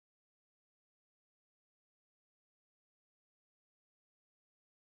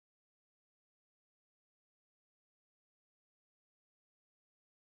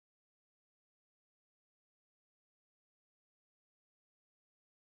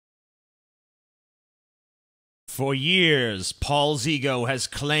For years, Paul's ego has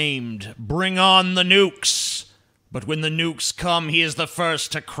claimed, "Bring on the nukes." But when the nukes come, he is the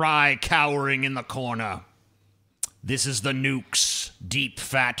first to cry, cowering in the corner. This is the nukes, deep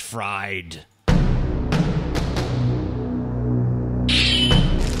fat fried. Deep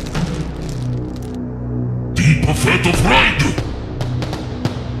fat fried!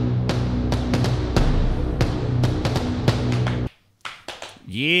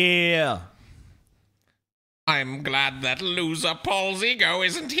 Yeah. I'm glad that loser Paul's ego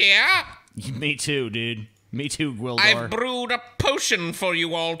isn't here. Me too, dude. Me too, Gwildor. I've brewed a potion for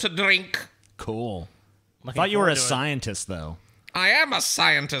you all to drink. Cool. I thought you were a scientist, though. I am a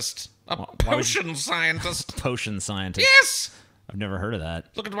scientist. A potion scientist. Potion scientist. Yes! I've never heard of that.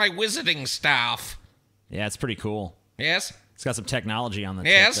 Look at my wizarding staff. Yeah, it's pretty cool. Yes? It's got some technology on the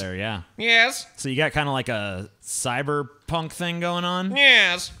Yes. tip there, yeah. Yes? So you got kind of like a cyberpunk thing going on?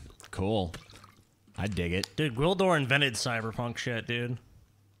 Yes. Cool. I dig it. Dude, Gwildor invented cyberpunk shit, dude.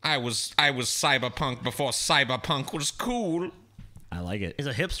 I was cyberpunk before cyberpunk was cool. I like it. He's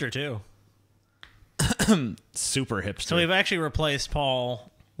a hipster, too. Super hipster. So we've actually replaced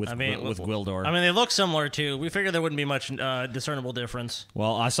Paul with Gwildor. I mean, they look similar, too. We figured there wouldn't be much discernible difference.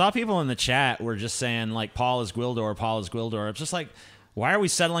 Well, I saw people in the chat were just saying, like, Paul is Gwildor, Paul is Gwildor. It's just like, why are we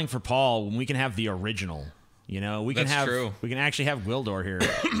settling for Paul when we can have the original? You know, we can actually have Gwildor here.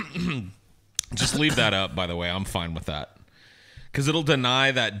 Just leave that up, by the way. I'm fine with that. Because it'll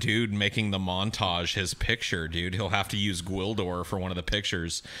deny that dude making the montage his picture, dude. He'll have to use Gwildor for one of the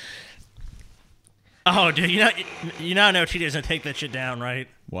pictures. Oh, dude, you now know TJ's gonna take that shit down, right?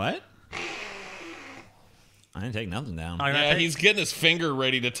 What? I didn't take nothing down. Yeah, he's getting his finger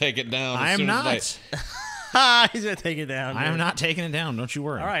ready to take it down. I am not. He's gonna take it down. Dude. I am not taking it down. Don't you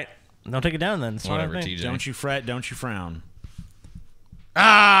worry. All right. Don't take it down then. Whatever, TJ. Don't you fret. Don't you frown. He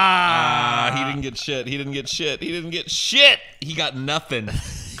didn't get shit. He didn't get shit. He didn't get shit. He got nothing.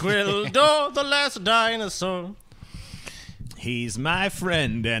 Gwildor, the last dinosaur. He's my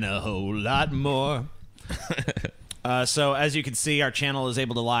friend and a whole lot more. So as you can see, our channel is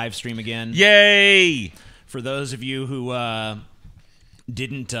able to live stream again. Yay! For those of you who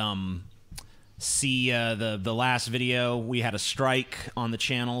didn't see the last video, we had a strike on the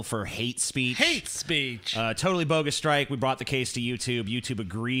channel for hate speech. Hate speech. Totally bogus strike. We brought the case to YouTube. YouTube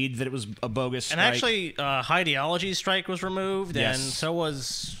agreed that it was a bogus strike. And actually, Ideology strike was removed, and so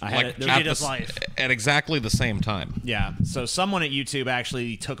was TJ's life. At exactly the same time. Yeah. So someone at YouTube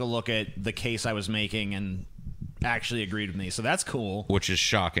actually took a look at the case I was making and actually agreed with me. So that's cool. Which is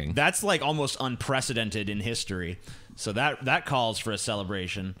shocking. That's like almost unprecedented in history. So that calls for a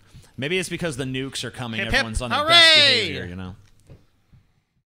celebration. Maybe it's because the nukes are coming. Hip, everyone's on their hooray! best behavior, you know.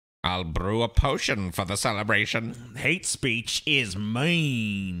 I'll brew a potion for the celebration. Hate speech is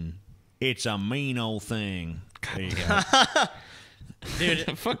mean. It's a mean old thing. There you go.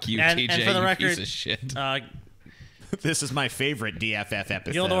 Dude, fuck you, and, TJ, and for the record, piece of shit. This is my favorite DFF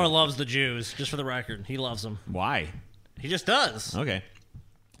episode. Gwildor loves the Jews, just for the record. He loves them. Why? He just does. Okay.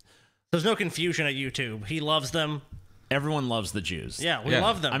 There's no confusion at YouTube. He loves them. Everyone loves the Jews. Yeah, we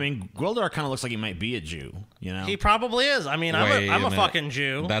love them. I mean, Gwildor kind of looks like he might be a Jew, you know? He probably is. I mean, I'm a fucking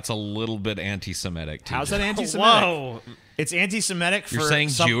Jew. That's a little bit anti-Semitic, TJ. How's that anti-Semitic? Whoa. It's anti-Semitic for You're saying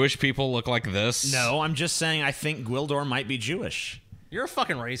Jewish people look like this? No, I'm just saying I think Gwildor might be Jewish. You're a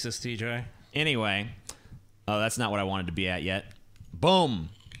fucking racist, TJ. Anyway. Oh, that's not what I wanted to be at yet. Boom.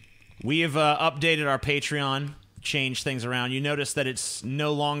 We have updated our Patreon, changed things around. You notice that it's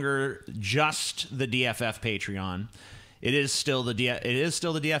no longer just the DFF Patreon. It is still the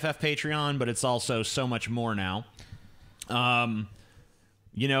DFF Patreon, but it's also so much more now.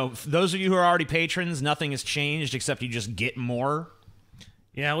 You know, those of you who are already patrons, nothing has changed except you just get more.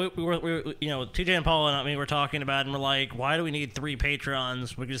 Yeah, we were you know, TJ and Paul and me were talking about it, and we're like, why do we need 3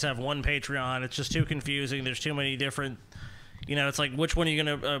 Patrons? We could just have 1 Patreon. It's just too confusing. There's too many different, you know, it's like, which one are you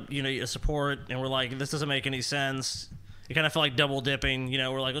going to, support? And we're like, this doesn't make any sense. You kind of feel like double dipping, you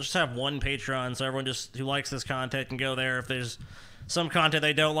know. We're like, let's just have 1 Patreon so everyone just who likes this content can go there. If there's some content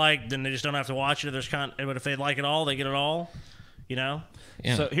they don't like, then they just don't have to watch it. If there's but if they like it all, they get it all, you know.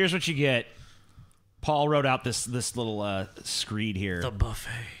 Yeah. So here's what you get. Paul wrote out this little screed here. The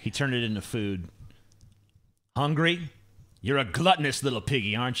buffet. He turned it into food. Hungry? You're a gluttonous little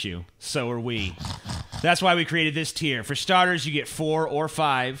piggy, aren't you? So are we. That's why we created this tier. For starters, you get 4 or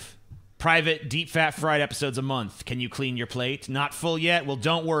 5 private, deep fat fried episodes a month. Can you clean your plate? Not full yet? Well,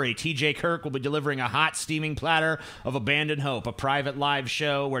 don't worry. TJ Kirk will be delivering a hot, steaming platter of abandoned hope, a private live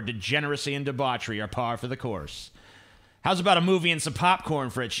show where degeneracy and debauchery are par for the course. How's about a movie and some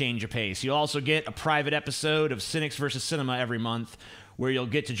popcorn for a change of pace? You'll also get a private episode of Cynics vs. Cinema every month, where you'll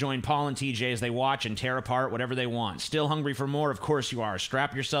get to join Paul and TJ as they watch and tear apart whatever they want. Still hungry for more? Of course you are.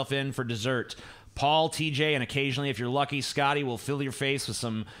 Strap yourself in for dessert. Paul, TJ, and occasionally, if you're lucky, Scotty will fill your face with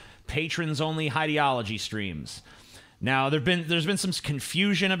some patrons-only ideology streams. Now, there's been some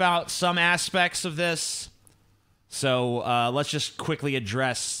confusion about some aspects of this, so let's just quickly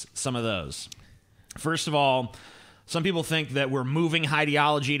address some of those. First of all, some people think that we're moving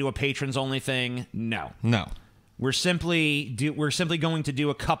ideology to a patrons-only thing. No. We're simply going to do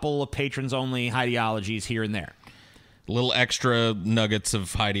a couple of patrons-only ideologies here and there. Little extra nuggets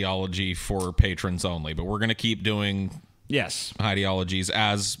of ideology for patrons only, but we're going to keep doing ideologies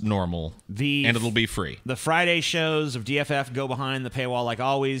as normal, and it'll be free. The Friday shows of DFF go behind the paywall like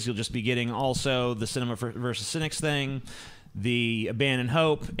always. You'll just be getting also the Cinema versus Cynics thing, the Abandon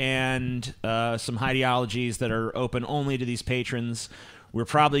Hope, and some ideologies that are open only to these patrons. We're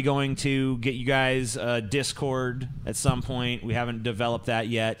probably going to get you guys Discord at some point. We haven't developed that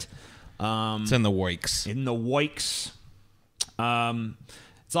yet. It's in the works.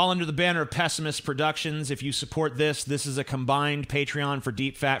 It's all under the banner of Pessimist Productions. If you support this is a combined Patreon for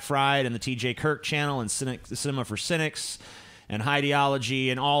Deep Fat Fried and the TJ Kirk channel and Cinema for Cynics and Ideology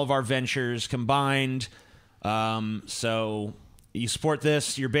and all of our ventures combined. So you support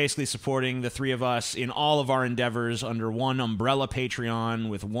this, you're basically supporting the three of us in all of our endeavors under one umbrella Patreon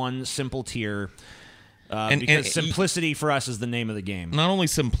with one simple tier. Because simplicity for us is the name of the game. Not only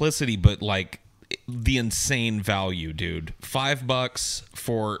simplicity, but like the insane value, dude. $5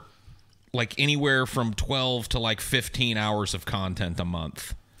 for like anywhere from 12 to like 15 hours of content a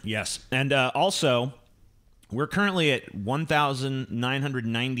month. Yes. And also, we're currently at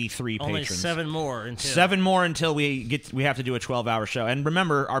 1,993 patrons. Only 7 more. 7 more until we have to do a 12-hour show. And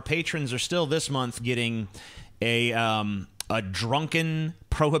remember, our patrons are still this month getting a drunken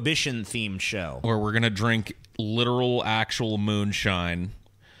prohibition-themed show. Where we're going to drink literal, actual moonshine.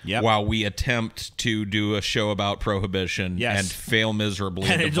 Yep. While we attempt to do a show about prohibition and fail miserably.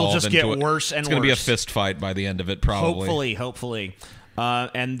 And it'll just get worse and worse. It's going to be a fist fight by the end of it, probably. Hopefully.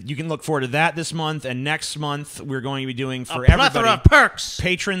 And you can look forward to that this month. And next month, we're going to be doing for everybody. A plethora of perks.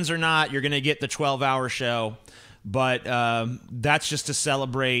 Patrons or not, you're going to get the 12-hour show. But that's just to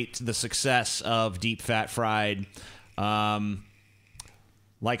celebrate the success of Deep Fat Fried. Like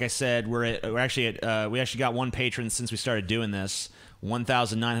I said, we actually got one patron since we started doing this.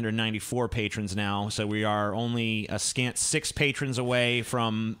 1,994 patrons now, so we are only a scant 6 patrons away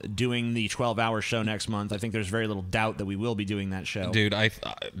from doing the 12-hour show next month. I think there's very little doubt that we will be doing that show. Dude, I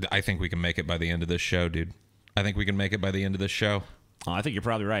think we can make it by the end of this show, dude. I think we can make it by the end of this show. Oh, I think you're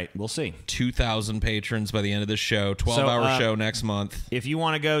probably right. We'll see. 2,000 patrons by the end of this show. 12-hour show next month. If you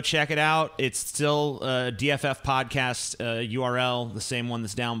want to go check it out, it's still DFF Podcast URL, the same one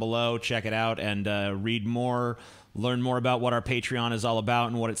that's down below. Check it out and read more. Learn more about what our Patreon is all about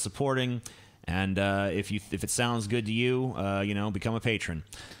and what it's supporting. And if it sounds good to you, become a patron.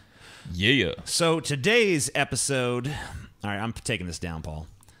 Yeah. So today's episode... All right, I'm taking this down, Paul.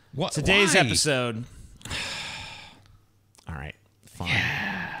 What? Today's Why? episode... All right, fine.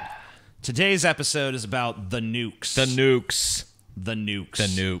 Yeah. Today's episode is about the nukes. The nukes. The nukes. The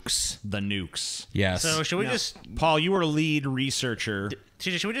nukes. The nukes. Yes. So should we just... Paul, you were a lead researcher...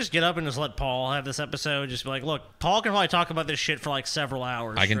 Should we just get up and just let Paul have this episode? Just be like, look, Paul can probably talk about this shit for like several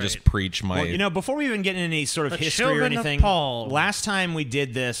hours. I can straight. just preach my... Well, before we even get into any sort of history or anything, last time we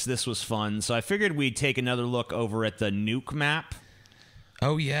did this was fun, so I figured we'd take another look over at the nuke map.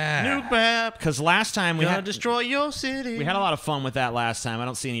 Oh, yeah. Nuke map. Because last time we had... destroy your city. We had a lot of fun with that last time. I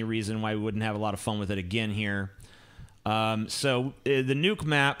don't see any reason why we wouldn't have a lot of fun with it again here. So the nuke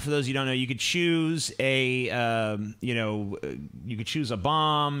map, for those of you who don't know, you could choose you could choose a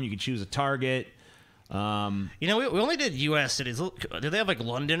bomb, you could choose a target. We only did U.S. cities. Did they have like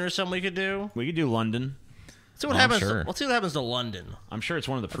London or something we could do? We could do London. Let's see what happens. Sure. Let's see what happens to London. I'm sure it's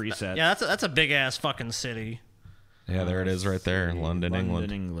one of the presets. Yeah, that's a big ass fucking city. Yeah, there it is right there, London,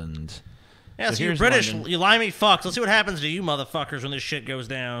 England. Yeah, so you're British, London. You limey fucks. Let's see what happens to you motherfuckers when this shit goes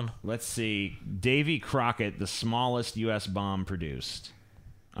down. Let's see. Davy Crockett, the smallest U.S. bomb produced.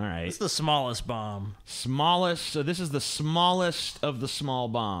 All right. It's the smallest bomb. Smallest. So this is the smallest of the small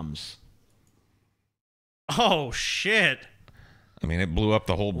bombs. Oh, shit. I mean, it blew up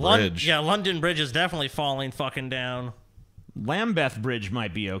the whole bridge. London Bridge is definitely falling fucking down. Lambeth Bridge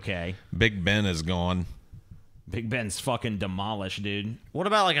might be okay. Big Ben is gone. Big Ben's fucking demolished, dude. What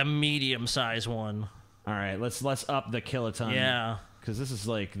about like a medium-sized one? All right, let's up the kiloton. Yeah. Because this is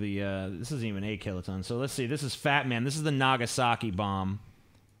like the this isn't even a kiloton. So let's see. This is Fat Man. This is the Nagasaki bomb.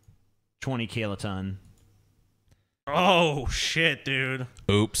 20 kiloton. Oh shit, dude.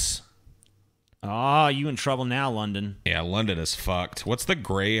 Oops. Oh, you in trouble now, London. Yeah, London is fucked. What's the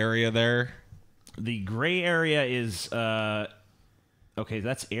gray area there? The gray area is okay.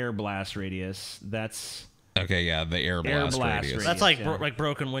 That's air blast radius. That's Okay, yeah, the air blast blast radius. radius. That's like Yeah. like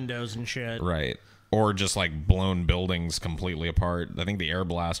broken windows and shit. Right. Or just like blown buildings completely apart. I think the air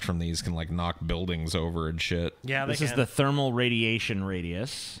blast from these can like knock buildings over and shit. Yeah, they this is can. the thermal radiation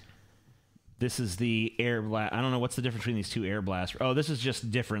radius. This is the air blast. I don't know what's the difference between these two air blasts. Oh, this is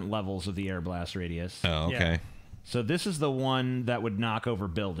just different levels of the air blast radius. Oh, okay. Yeah. So this is the one that would knock over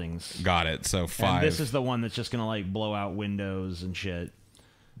buildings. Got it. So 5. And this is the one that's just gonna like blow out windows and shit.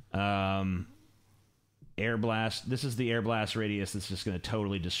 Air blast. This is the air blast radius that's just gonna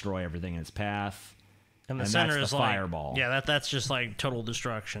totally destroy everything in its path. and the and center that's is the like fireball. Yeah, that's just like total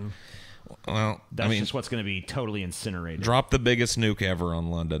destruction. Well, That's I mean, just what's gonna be totally incinerated. drop the biggest nuke ever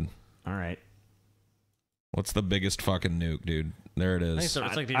on London. All right. What's the biggest fucking nuke, dude? There it I think is. so.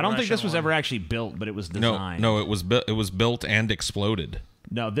 It's like the I don't think this Russian was one. ever actually built, but it was No, designed. no, it was built and exploded.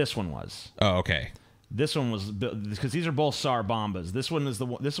 No, this one was. Oh, okay. This one was built because these are both SAR bombas. This one is the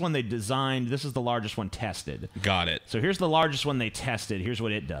one. This one they designed. This is the largest one tested. Got it. So here's the largest one they tested. Here's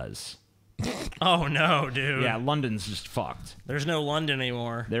what it does. Oh no, dude. Yeah, London's just fucked. There's no London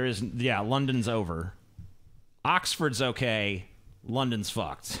anymore. There is. Yeah, London's over. Oxford's okay. London's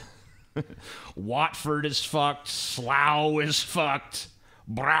fucked. Watford is fucked. Slough is fucked.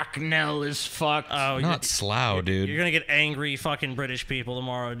 Bracknell is fucked. Oh, Not Slough, dude. you're gonna get angry fucking British people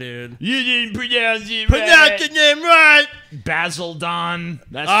tomorrow, dude. You didn't pronounce it Pronounce the name right. Basildon.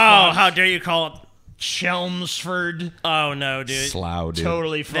 That's Oh, fucked. how dare you call it? Chelmsford. Oh no, dude. Slough, dude.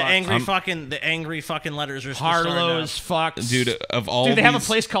 Totally The fucked. angry fucking letters are Harlow is fucked. Dude, of all Dude, they have a these-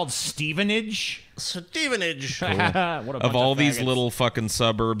 place called Stevenage. Stevenage. What a bunch Of all these faggots. little fucking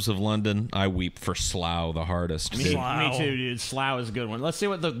suburbs of London, I weep for Slough the hardest. Me, dude. Slough. me too, dude. Slough is a good one. Let's see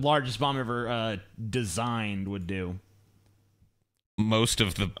what the largest bomb ever designed would do. Most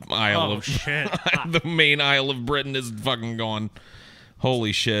of the Isle Oh of shit. the main Isle of Britain is fucking gone.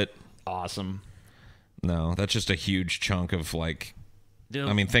 Holy shit. Awesome. No, that's just a huge chunk of like. Dude,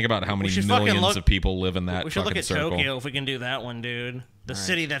 I mean, think about how many should fucking millions look- of people live in that we should fucking look at circle. Tokyo if we can do that one, dude. The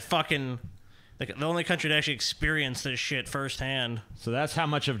city that fucking the only country to actually experience this shit firsthand. So that's how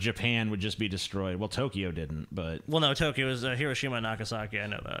much of Japan would just be destroyed. Well, Tokyo didn't, but Well, no, Tokyo is Hiroshima and Nagasaki. I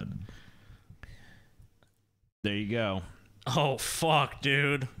know that. there you go. Oh fuck,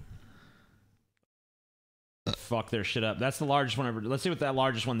 dude. Fuck their shit up. That's the largest one ever. Let's see what that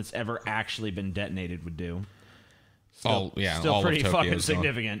largest one that's ever actually been detonated would do. Still Still all pretty of fucking Tokyo's gone.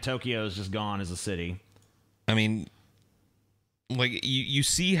 significant. Tokyo's just gone as a city. I mean, like you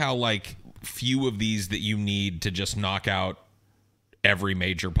see how like few of these that you need to just knock out every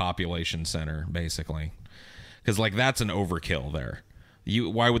major population center, basically, because like that's an overkill there.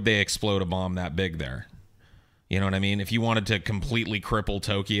 Why would they explode a bomb that big there? You know what I mean? If you wanted to completely cripple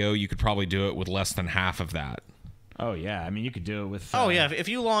Tokyo, you could probably do it with less than half of that. Oh yeah, I mean you could do it with. Oh yeah, if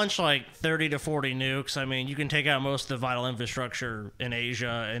you launch like 30 to 40 nukes, I mean you can take out most of the vital infrastructure in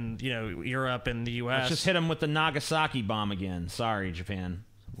Asia and Europe and the U.S. Let's just hit them with the Nagasaki bomb again. Sorry, Japan.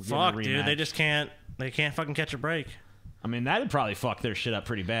 We're getting a Fuck, dude, they rematch. just can't. They can't fucking catch a break. I mean, that'd probably fuck their shit up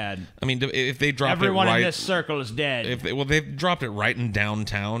pretty bad. I mean, if they dropped Everyone it right, in this circle is dead. if they've dropped it right in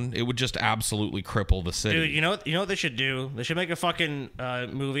downtown, it would just absolutely cripple the city. Dude, you know what they should do? They should make a fucking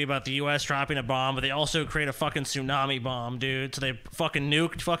movie about the U.S. dropping a bomb, but they also create a fucking tsunami bomb, dude. So they fucking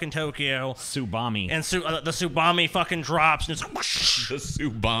nuked fucking Tokyo, Subami. and the tsunami fucking drops, and it's the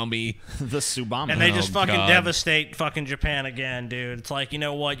Subami. the Subami. and they just fucking God. devastate fucking Japan again, dude. It's like, you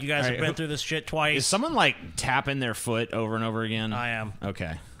know what? You guys All have right, been through this shit twice. Is someone like tapping their foot over and over again? I am.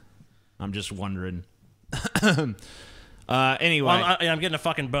 Okay. I'm just wondering. Anyway. Well, I'm getting a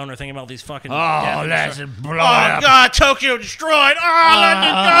fucking boner thinking about these fucking. Oh, let's blow Oh it up. God, Tokyo destroyed! Oh,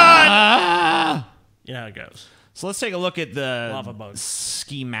 London gone! Ah! You know how it goes. So let's take a look at the Lava bug.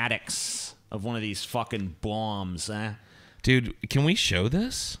 schematics of one of these fucking bombs. Dude, can we show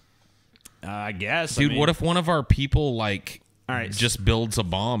this? I guess. Dude, what if one of our people like All right. just builds a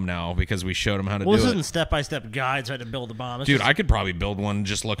bomb now because we showed him how to Well, do this it? isn't step-by-step guides how to build a bomb. It's Dude, just- I could probably build one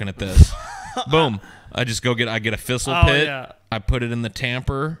just looking at this. Boom. I just go I get a fissile Oh, pit. yeah. I put it in the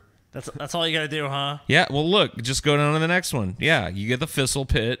tamper. That's all you gotta do, huh? Yeah, well look, just go down to the next one. Yeah, you get the fissile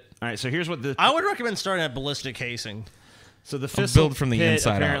pit. All right, so here's what the I would recommend starting at ballistic casing. so the fissile build from the pit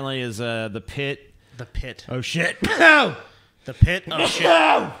inside out. apparently is the pit. The pit. Oh shit! No! The pit. Oh shit.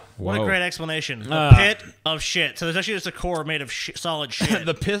 What Whoa. a great explanation. The pit of shit. So there's actually just a core made of solid shit.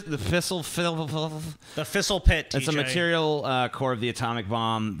 the fissile The fissile pit, TJ. It's a material core of the atomic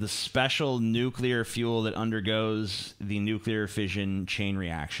bomb, the special nuclear fuel that undergoes the nuclear fission chain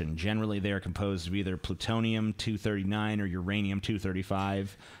reaction. Generally, they are composed of either plutonium-239 or uranium-235.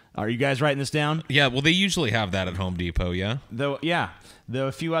 Are you guys writing this down? Yeah, well, they usually have that at Home Depot, yeah? Though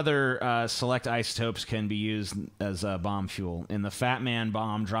a few other select isotopes can be used as bomb fuel. In the Fat Man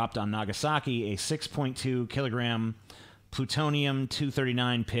bomb dropped on Nagasaki, a 6.2 kilogram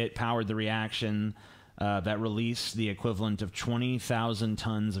plutonium-239 pit powered the reaction that released the equivalent of 20,000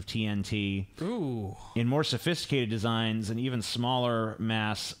 tons of TNT. Ooh. In more sophisticated designs, an even smaller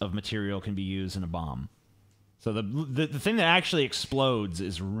mass of material can be used in a bomb. So the thing that actually explodes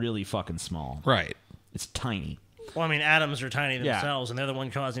is really fucking small. Right. It's tiny. Well, I mean, atoms are tiny themselves, and they're the one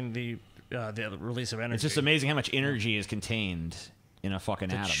causing the release of energy. It's just amazing how much energy is contained in a fucking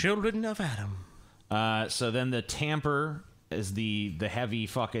The atom. children of Adam. So then the tamper is the heavy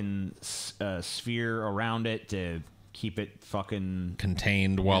fucking sphere around it to keep it fucking...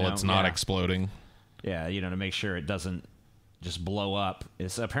 Contained while it's not yeah. exploding. Yeah, to make sure it doesn't just blow up.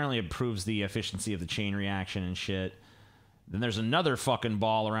 It's apparently improves the efficiency of the chain reaction and shit. Then there's another fucking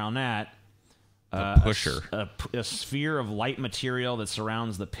ball around that. The pusher. A sphere of light material that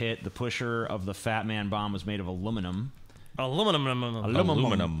surrounds the pit. The pusher of the Fat Man bomb was made of aluminum.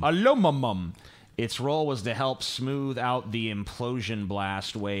 Aluminum. Its role was to help smooth out the implosion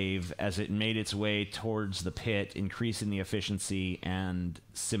blast wave as it made its way towards the pit, increasing the efficiency and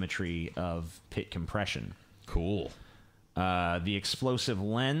symmetry of pit compression. Cool. The explosive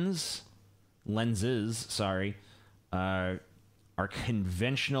lenses, are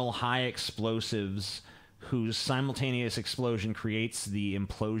conventional high explosives whose simultaneous explosion creates the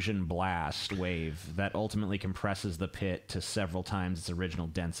implosion blast wave that ultimately compresses the pit to several times its original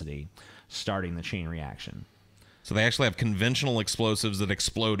density, starting the chain reaction. So they actually have conventional explosives that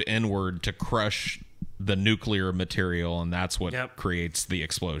explode inward to crush the nuclear material, and that's what creates the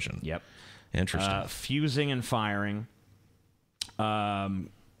explosion. Yep. Interesting. Fusing and firing.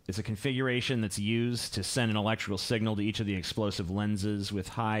 It's a configuration that's used to send an electrical signal to each of the explosive lenses with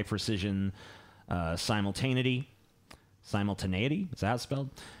high precision simultaneity. Simultaneity? Is that how it's spelled?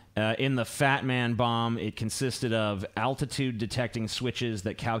 In the Fat Man bomb, it consisted of altitude detecting switches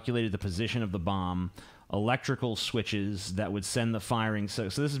that calculated the position of the bomb, electrical switches that would send the firing. So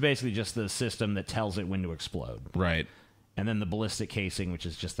this is basically just the system that tells it when to explode. Right. And then the ballistic casing, which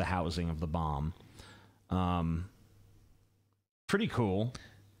is just the housing of the bomb. Pretty cool.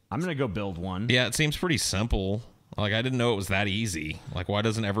 I'm going to go build one. Yeah, it seems pretty simple. Like, I didn't know it was that easy. Like, why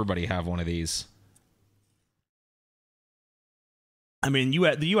doesn't everybody have one of these? I mean,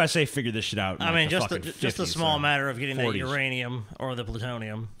 the USA figured this shit out. In I mean, just the a small matter of getting that uranium or the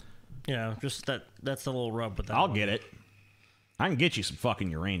plutonium. Just that's the little rub with that. I'll get it. I can get you some fucking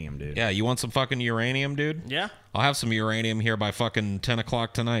uranium, dude. Yeah, you want some fucking uranium, dude? Yeah. I'll have some uranium here by fucking 10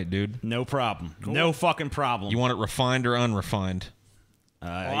 o'clock tonight, dude. No problem. Cool. No fucking problem. You want it refined or unrefined?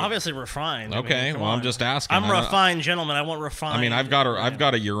 Well, obviously refined. Okay, I mean, I'm just asking. I'm a refined gentleman. I want refined. I mean, I've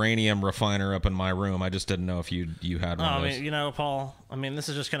got a uranium refiner up in my room. I just didn't know if you had one of those. I mean, Paul. I mean, this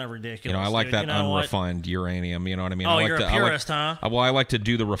is just kind of ridiculous. I like that unrefined uranium. You know what I mean? Oh, I like you're a purist, huh? Well, I like to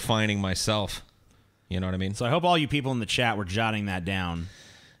do the refining myself. You know what I mean? So I hope all you people in the chat were jotting that down.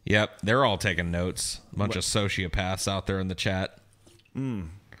 Yep, they're all taking notes. A bunch of sociopaths out there in the chat.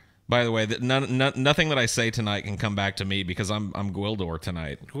 By the way, nothing that I say tonight can come back to me because I'm Gwildor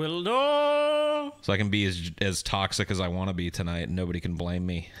tonight. Gwildor! So I can be as toxic as I want to be tonight, and nobody can blame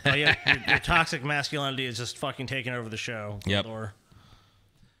me. Oh, yeah, your toxic masculinity is just fucking taking over the show. Gwildor.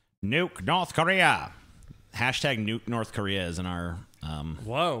 Yep. Nuke North Korea. Hashtag Nuke North Korea is in our...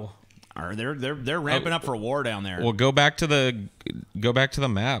 Whoa. They're ramping up for a war down there. Well, go back to the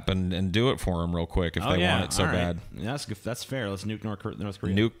map and do it for them real quick if they want it so bad. Yeah, that's fair. Let's nuke North Korea.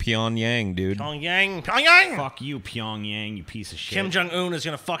 Nuke Pyongyang, dude. Pyongyang. Fuck you, Pyongyang, you piece of shit. Kim Jong-un is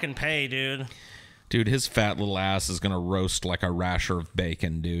gonna fucking pay, dude. Dude, his fat little ass is gonna roast like a rasher of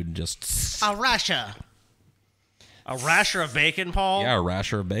bacon, dude. Just a rasher. A rasher of bacon, Paul? Yeah, a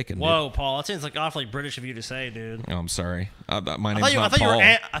rasher of bacon. Whoa, dude. Paul, that seems like awfully British of you to say, dude. Oh, I'm sorry. My name's not Paul.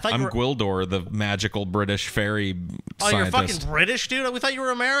 I'm Gwildor, the magical British fairy scientist. Oh, you're fucking British, dude? We thought you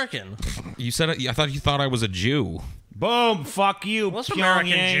were American. You said it. I thought you thought I was a Jew. Boom! Fuck you, What's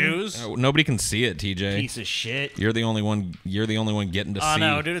American Jews? Nobody can see it, TJ. Piece of shit. You're the only one. You're the only one getting to see. Oh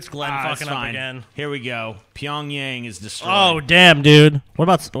no, dude! It's Glenn fucking up fine. again. Here we go. Pyongyang is destroyed. Oh damn, dude! What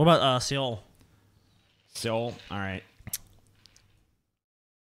about Seoul? Seoul. All right.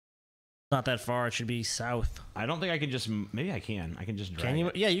 Not that far. It should be south. I don't think I can just. Maybe I can. I can just drag you?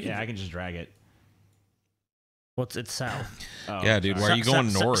 it. Yeah, you can. Yeah, I can just drag it. What's it south? Oh, Yeah, dude. Why are you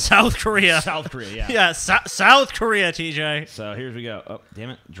going north? South Korea. South Korea, yeah. Yeah, South Korea, TJ. So here we go. Oh, damn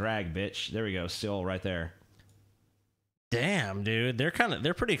it. Drag, bitch. There we go. Still right there. Damn, dude.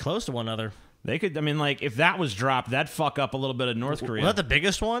 They're pretty close to one another. They could, I mean, like, if that was dropped, that'd fuck up a little bit of North Korea. Was that the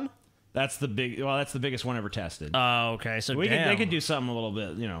biggest one? That's the biggest one ever tested. Oh, okay. So They could do something a little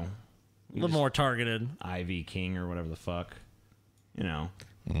bit, a little more targeted. Ivy King or whatever the fuck. A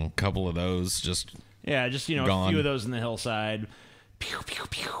couple of those just. Yeah, just, gone. A few of those in the hillside. Pew, pew,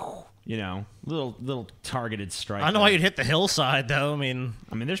 pew. Little targeted strike. I don't know why you'd hit the hillside, though. I mean,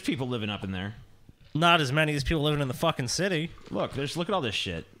 there's people living up in there. not as many as people living in the fucking city. Look at all this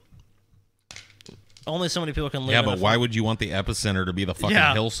shit. Only so many people can live Yeah, in but a why would you want the epicenter to be the fucking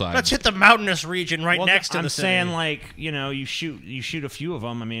hillside? Let's hit the mountainous region right Well, next to I'm the city. saying, like, you shoot a few of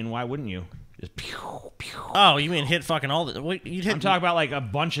them. I mean, why wouldn't you? Just pew, pew. Oh, you mean hit fucking all the... You'd hit, I'm talking about, like, a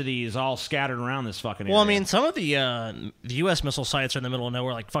bunch of these all scattered around this fucking area. well, I mean, some of the U.S. missile sites are in the middle of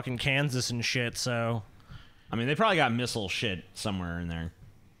nowhere, like fucking Kansas and shit, so... I mean, they probably got missile shit somewhere in there.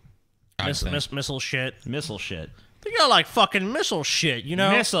 Missile shit. Missile shit. They got, like, fucking missile shit,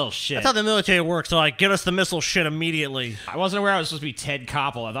 Missile shit. That's how the military works. They're like, get us the missile shit immediately. I wasn't aware I was supposed to be Ted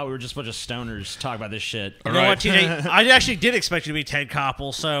Koppel. I thought we were just a bunch of stoners talking about this shit. You know what, TJ? I actually did expect you to be Ted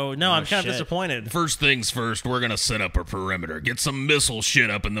Koppel, so no, I'm kind of shit. disappointed. First things first, we're gonna set up a perimeter. Get some missile shit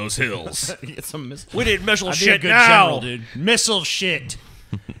up in those hills. Get some missile. We need missile I'd be a shit good now. general, dude. Missile shit.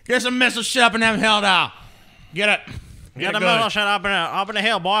 Get some missile shit up in them hill now. Get it. Get the missile shit up in the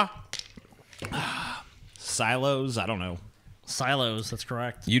hill, boy. Silos? I don't know. Silos, that's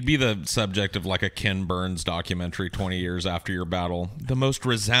correct. You'd be the subject of like a Ken Burns documentary 20 years after your battle. The most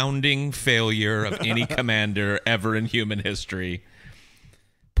resounding failure of any commander ever in human history.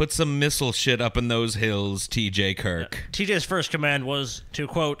 Put some missile shit up in those hills, TJ Kirk. TJ's first command was to,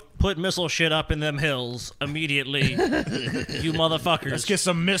 quote, put missile shit up in them hills immediately, you motherfuckers. Let's get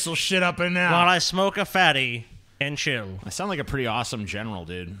some missile shit up in now. While I smoke a fatty and chill. I sound like a pretty awesome general,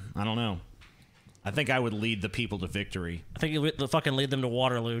 dude. I don't know. I think I would lead the people to victory. I think you fucking lead them to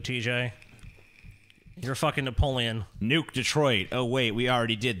Waterloo, TJ. You're fucking Napoleon. Nuke Detroit. Oh, wait, we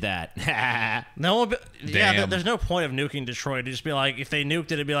already did that. No, yeah, Damn. there's no point of nuking Detroit. It'd just be like, if they nuked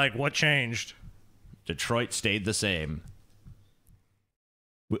it, it'd be like, what changed? Detroit stayed the same.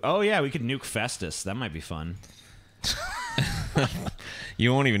 Oh, yeah, we could nuke Festus. That might be fun.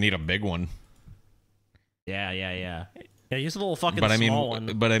 You won't even need a big one. Yeah. Yeah, use a little fucking But I small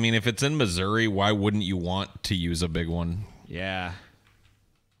one. mean, if it's in Missouri, why wouldn't you want to use a big one? Yeah.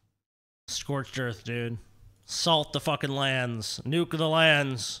 Scorched earth, dude. Salt the fucking lands. Nuke the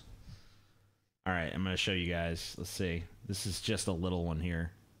lands. All right, I'm going to show you guys. Let's see. This is just a little one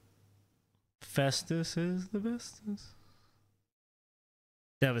here. Festus is the bestest.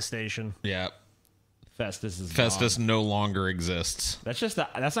 Devastation. Yeah. Festus is Festus gone. no longer exists. That's just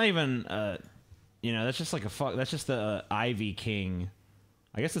that's not even that's just like that's just the Ivy King.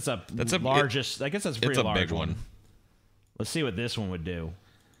 I guess it's I guess that's a pretty It's a large big one. Let's see what this one would do.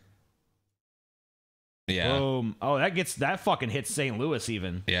 Yeah. Boom. Oh, that fucking hits St. Louis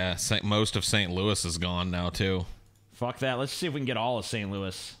even. Yeah, most of St. Louis is gone now, too. Fuck that. Let's see if we can get all of St.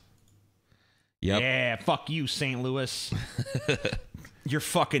 Louis. Yep. Yeah, fuck you, St. Louis. You're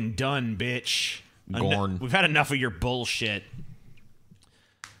fucking done, bitch. Gorn. We've had enough of your bullshit.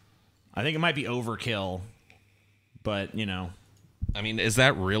 I think it might be overkill, but, I mean, is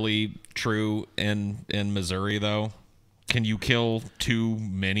that really true in Missouri, though? Can you kill too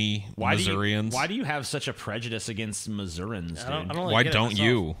many Missourians? Why do you have such a prejudice against Missourians, dude? I don't really Why get it don't myself.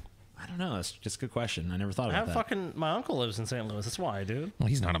 you? I don't know. That's just a good question. I never thought I about have that. fucking... My uncle lives in St. Louis. That's why, dude. Well,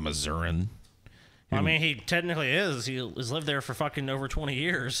 he's not a Missourian. I mean, he technically is. He has lived there for fucking over 20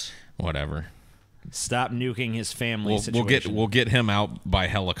 years. Whatever. Stop nuking his family situation. We'll get him out by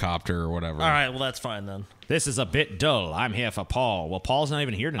helicopter or whatever. All right, well, that's fine then. This is a bit dull. I'm here for Paul. Well, Paul's not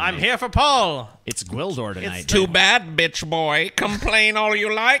even here tonight. I'm here for Paul. It's Gwildor tonight. Too bad, bitch boy. Complain all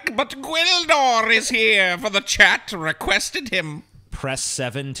you like, but Gwildor is here for the chat. Requested him. Press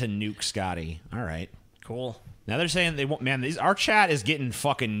 7 to nuke Scotty. All right. Cool. Now they're saying they want. Man, our chat is getting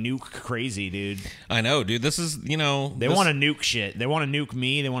fucking nuke crazy, dude. I know, dude. This is, They want to nuke shit. They want to nuke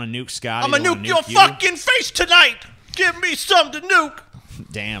me. They want to nuke Scotty. I'm gonna They wanna nuke your you. fucking face tonight. Give me some to nuke.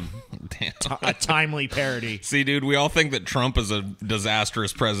 Damn. Damn. A timely parody. See, dude, we all think that Trump is a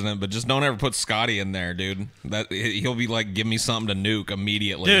disastrous president, but just don't ever put Scotty in there, dude. That he'll be like, give me something to nuke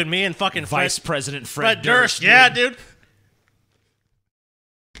immediately. Dude, me and fucking Vice Fred President Fred Durst. Durst. Yeah, dude.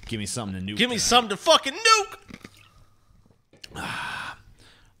 Give me something to nuke. Give me tonight. something to fucking nuke.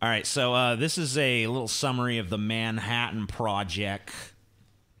 All right, so this is a little summary of the Manhattan Project.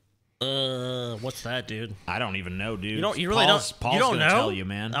 What's that, dude? I don't even know, dude. You really Paul's don't. You don't gonna know? tell you,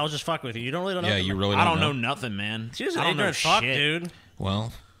 man. I was just fucking with you. You don't really don't know. Yeah, you really. I don't know nothing, man. She's I an don't know ignorant fuck, shit. dude.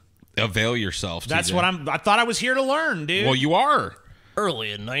 Well, avail yourself. That's TJ. what I thought I was here to learn, dude. Well, you are. Early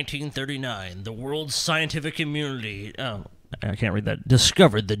in 1939, the world's scientific community. Oh, I can't read that.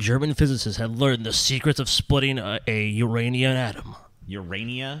 Discovered the German physicists had learned the secrets of splitting a uranium atom.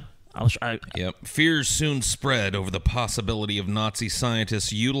 Urania. Yep. Fears soon spread over the possibility of Nazi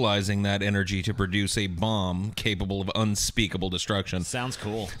scientists utilizing that energy to produce a bomb capable of unspeakable destruction. Sounds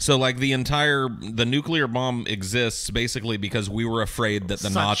cool. So, like, the nuclear bomb exists basically because we were afraid that the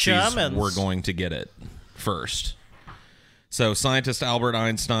Nazis were going to get it first. So, scientist Albert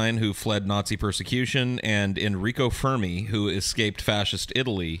Einstein, who fled Nazi persecution, and Enrico Fermi, who escaped fascist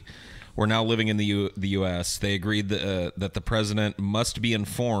Italy, were now living in the U.S. They agreed that the president must be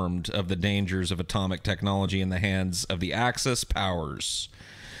informed of the dangers of atomic technology in the hands of the Axis powers.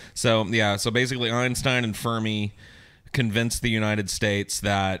 So, yeah, so basically Einstein and Fermi convinced the United States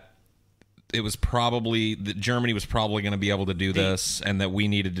that that Germany was probably going to be able to do this and that we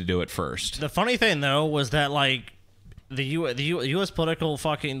needed to do it first. The funny thing, though, was that, like, the U.S. political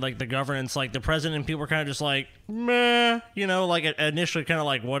fucking, like, the governance, like, the president and people were kind of just like, meh, you know, like, initially kind of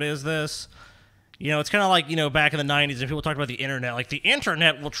like, what is this? You know, it's kind of like, you know, back in the 90s, and people talked about the internet. Like, the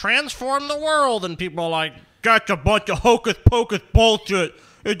internet will transform the world, and people are like, that's a bunch of hocus-pocus bullshit.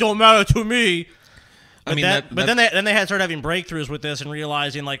 It don't matter to me. But then they had started having breakthroughs with this and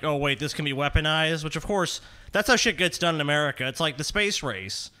realizing, like, oh, wait, this can be weaponized, which, of course, that's how shit gets done in America. It's like the space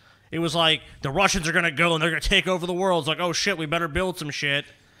race. It was like, the Russians are going to go and they're going to take over the world. It's like, oh, shit, we better build some shit.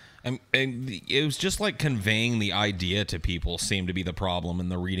 And it was just like conveying the idea to people seemed to be the problem in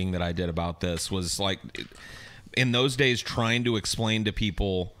the reading that I did about this. Was like, in those days, trying to explain to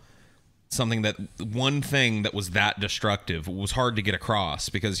people one thing that was that destructive was hard to get across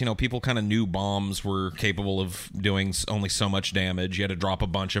because, you know, people kind of knew bombs were capable of doing only so much damage. You had to drop a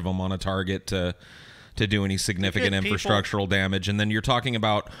bunch of them on a target to do any significant infrastructural damage. And then you're talking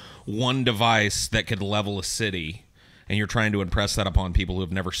about one device that could level a city, and you're trying to impress that upon people who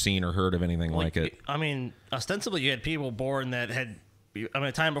have never seen or heard of anything like it. I mean, ostensibly, you had people born that had, I mean,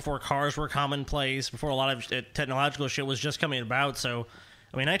 a time before cars were commonplace, before a lot of technological shit was just coming about. So,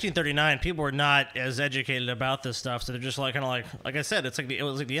 I mean, 1939, people were not as educated about this stuff. So they're just like, kind of like I said, it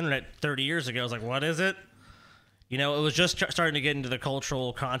was like the internet 30 years ago. I was like, what is it? You know, it was just starting to get into the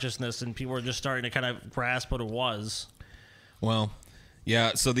cultural consciousness, and people were just starting to kind of grasp what it was. Well,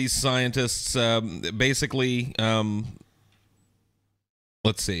 yeah, so these scientists basically,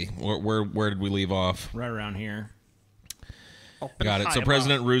 let's see, where did we leave off? Right around here. Got it. So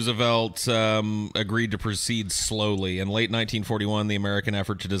President Roosevelt agreed to proceed slowly. In late 1941, the American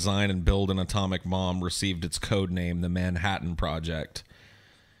effort to design and build an atomic bomb received its code name, the Manhattan Project.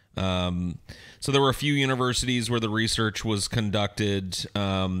 So there were a few universities where the research was conducted.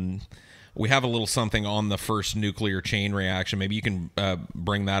 We have a little something on the first nuclear chain reaction. Maybe you can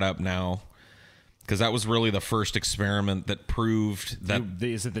bring that up now, because that was really the first experiment that proved that...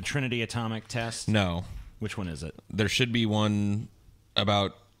 Is it the Trinity atomic test? No. Which one is it? There should be one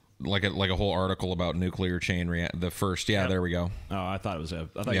about... Like a whole article about nuclear chain reaction. The first, yeah, there we go. Oh, I thought it was a...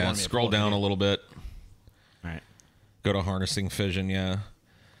 Yeah, scroll down a little bit. All right. Go to harnessing fission, yeah.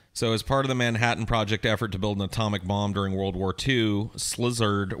 So as part of the Manhattan Project effort to build an atomic bomb during World War II,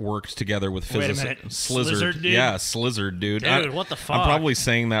 Slizzard worked together with physicists... Wait a minute. Slizzard, dude? Yeah, Slizzard, dude. Dude, what the fuck? I'm probably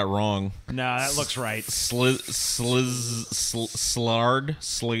saying that wrong. No, that looks right. Dude,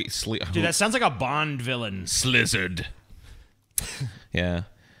 that sounds like a Bond villain. Slizzard. Yeah.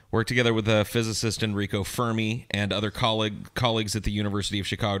 Worked together with physicist Enrico Fermi and other colleagues at the University of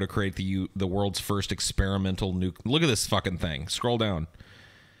Chicago to create the world's first experimental nuke. Look at this fucking thing. Scroll down.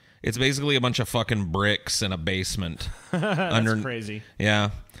 It's basically a bunch of fucking bricks in a basement. That's crazy. Yeah.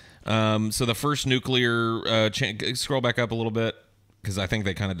 So the first nuclear... scroll back up a little bit, because I think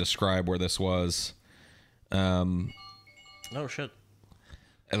they kind of describe where this was. Oh, shit.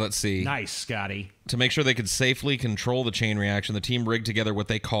 Let's see. Nice, Scotty. To make sure they could safely control the chain reaction, the team rigged together what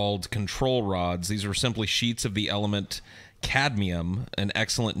they called control rods. These were simply sheets of the element cadmium, an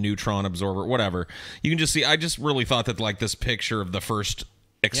excellent neutron absorber, whatever. You can just see, I just really thought that, like, this picture of the first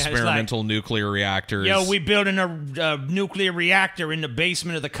experimental nuclear reactors. Yo, we building a nuclear reactor in the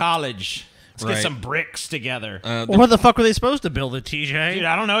basement of the college. Let's get some bricks together. Well, what the fuck were they supposed to build it, TJ? Dude,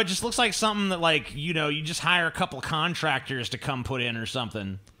 I don't know. It just looks like something that, like, you know, you just hire a couple contractors to come put in or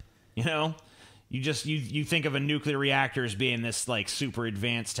something. You know? you think of a nuclear reactor as being this like super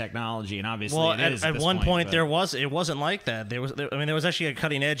advanced technology, and obviously it is at this one point but- there wasn't like that. There was actually a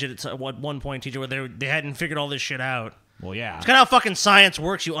cutting edge at one point, TJ, where they hadn't figured all this shit out. Well, yeah. It's kind of how fucking science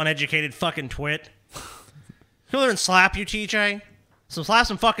works, you uneducated fucking twit. Come there and slap you, TJ. Slap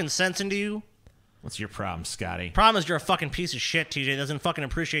some fucking sense into you. What's your problem, Scotty? Problem is you're a fucking piece of shit, TJ. Doesn't fucking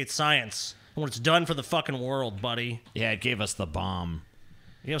appreciate science and what it's done for the fucking world, buddy. Yeah, it gave us the bomb.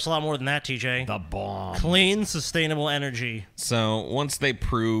 You have a lot more than that, TJ. The bomb. Clean, sustainable energy. So once they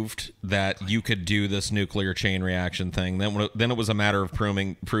proved that you could do this nuclear chain reaction thing, then it was a matter of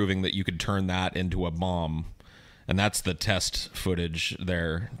proving that you could turn that into a bomb. And that's the test footage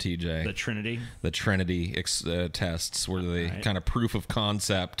there, TJ. The Trinity. The Trinity tests were the kind of proof of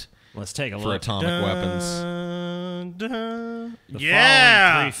concept Let's take a for look. atomic weapons. The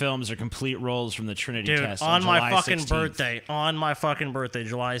Yeah. following 3 films are complete rolls from the Trinity Dude, test on July my fucking 16th. birthday. On my fucking birthday,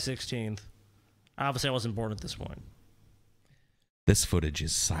 July 16th. Obviously, I wasn't born at this point. This footage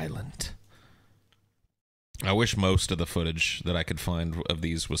is silent. I wish most of the footage that I could find of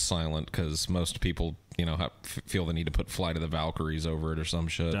these was silent, because most people, feel the need to put Flight of the Valkyries over it or some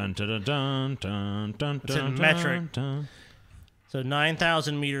shit. Dun, dun, dun, dun, dun, It's dun, in dun, metric. dun. So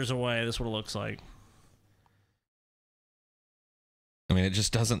 9,000 meters away, this is what it looks like. I mean, it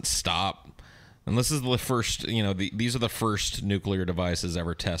just doesn't stop. And this is the first, these are the first nuclear devices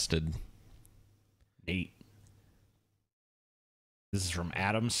ever tested. Neat. This is from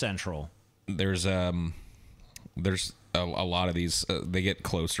Atom Central. There's a lot of these. They get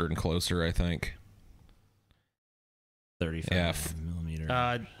closer and closer, I think. 35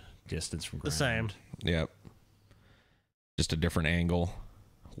 millimeter distance from ground. The same. Yep. Just a different angle.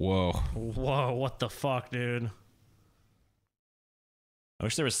 Whoa. Whoa, what the fuck, dude? I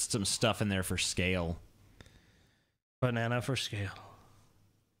wish there was some stuff in there for scale. Banana for scale.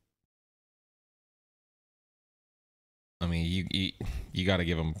 I mean, you got to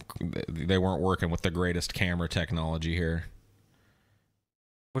give them. They weren't working with the greatest camera technology here.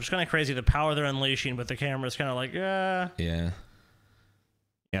 Which is kind of crazy, the power they're unleashing, but the camera's kind of like, Yeah.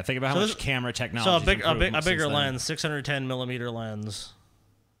 Yeah, think about So how this- much camera So technology. a bigger lens, 610 millimeter lens.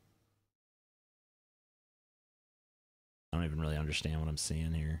 I don't even really understand what I'm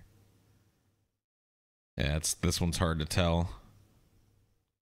seeing here. Yeah, this one's hard to tell.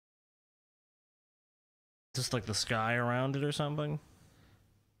 Just like the sky around it or something.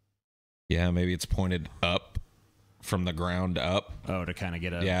 Yeah, maybe it's pointed up from the ground up. Oh, to kind of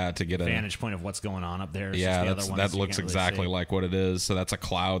get a to get a vantage point of what's going on up there. Yeah, The other ones that you looks can't really exactly see. like what it is. So that's a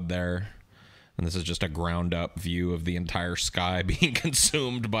cloud there. And this is just a ground up view of the entire sky being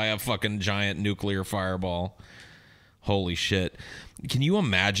consumed by a fucking giant nuclear fireball. Holy shit. Can you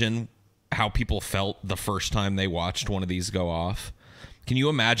imagine how people felt the first time they watched one of these go off? Can you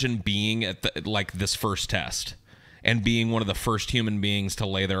imagine being at this first test and being one of the first human beings to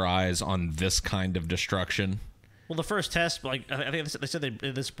lay their eyes on this kind of destruction? Well, the first test, I think they said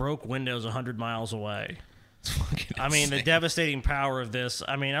this broke windows 100 miles away. It's fucking I mean, the insane. devastating power of this.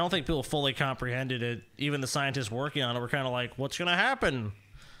 I mean, I don't think people fully comprehended it. Even the scientists working on it were kind of like, what's going to happen?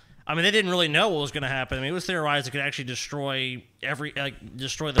 I mean, they didn't really know what was going to happen. I mean, it was theorized it could actually destroy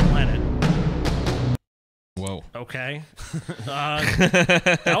destroy the planet. Whoa. Okay.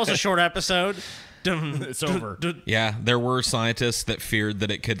 That was a short episode. It's over. Yeah, there were scientists that feared that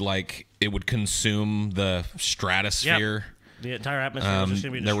it would consume the stratosphere. The entire atmosphere was just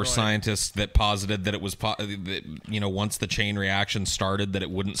going to be destroyed. There were scientists that posited that it was, once the chain reaction started, that it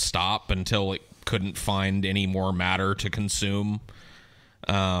wouldn't stop until it couldn't find any more matter to consume.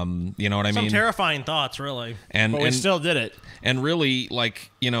 You know what I Some mean? terrifying thoughts, really. And But we still did it. and really,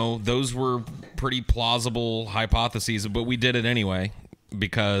 those were pretty plausible hypotheses, but we did it anyway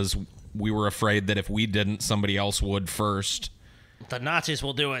because we were afraid that if we didn't, somebody else would first. The Nazis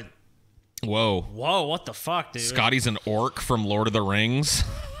will do it. Whoa. Whoa, what the fuck, dude? Scotty's an orc from Lord of the Rings.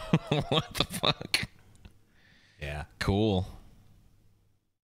 What the fuck? Yeah. Cool.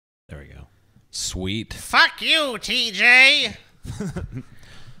 There we go. Sweet. Fuck you, TJ!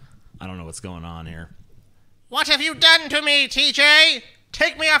 I don't know what's going on here. What have you done to me, TJ?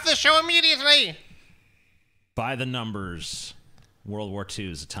 Take me off the show immediately! By the numbers, World War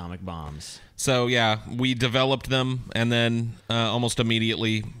II's atomic bombs. So, yeah, we developed them and then almost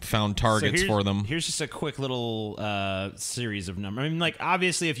immediately found targets for them. Here's just a quick little series of numbers. I mean,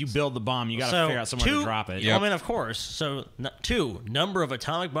 obviously, if you build the bomb, you got to figure out somewhere to drop it. Yep. I mean, of course. So, 2, number of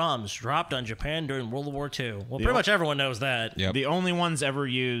atomic bombs dropped on Japan during World War II. Well, pretty much everyone knows that. Yep. The only ones ever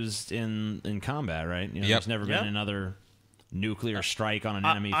used in combat, right? Yep. There's never Yep. been another nuclear strike on an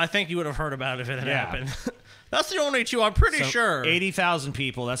enemy. I think you would have heard about it if it had Yeah. happened. That's the only two, I'm pretty So sure. 80,000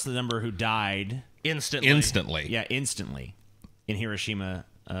 people, that's the number who died. Instantly. Yeah, instantly in Hiroshima,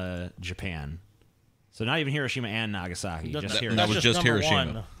 Japan. So not even Hiroshima and Nagasaki, just Hiroshima. That was just number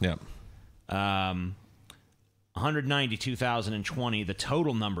Hiroshima. one. Yeah. 192,020, the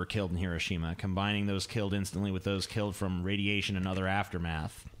total number killed in Hiroshima, combining those killed instantly with those killed from radiation and other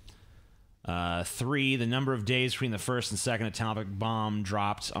aftermath. 3, the number of days between the first and second atomic bomb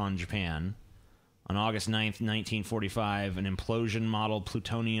dropped on Japan. On August 9th, 1945, an implosion model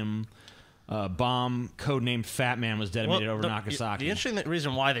plutonium bomb, codenamed Fat Man, was detonated over Nagasaki. The interesting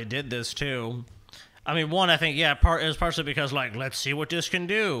reason why they did this, too, I mean, one, I think, it was partially because, like, let's see what this can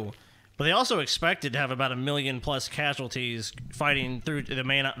do. But they also expected to have about 1 million plus casualties fighting through the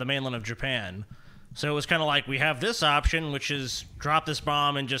mainland of Japan. So it was kind of like, we have this option, which is drop this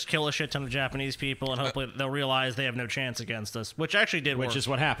bomb and just kill a shit ton of Japanese people, and hopefully they'll realize they have no chance against us, which actually did work. Which is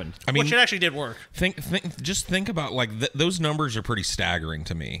what happened. I mean, which it actually did work. Just think about, like, those numbers are pretty staggering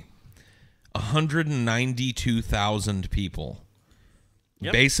to me. 192,000 people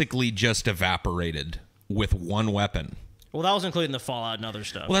basically just evaporated with one weapon. Well, that was including the fallout and other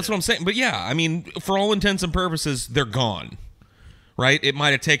stuff. Well, that's what I'm saying. But yeah, I mean, for all intents and purposes, they're gone. Right? It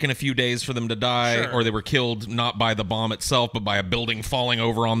might have taken a few days for them to die, or they were killed not by the bomb itself, but by a building falling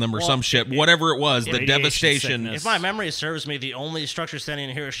over on them or some shit. Whatever it was, the devastation. Sickness. If my memory serves me, the only structure standing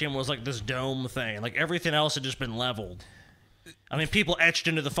in Hiroshima was like this dome thing. Like everything else had just been leveled. I mean, people etched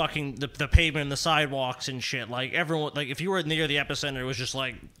into the fucking the pavement and the sidewalks and shit. Like everyone, like if you were near the epicenter, it was just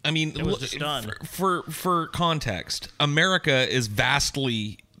like, I mean, it was just done. For context, America is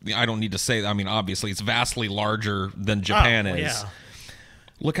vastly. I don't need to say. I mean, obviously, it's vastly larger than Japan is. Yeah.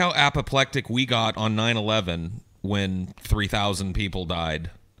 Look how apoplectic we got on 9/11 when 3,000 people died.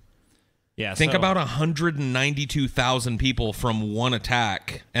 Yeah, Think so, about 192,000 people from one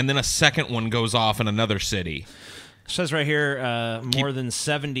attack, and then a second one goes off in another city. It says right here, more than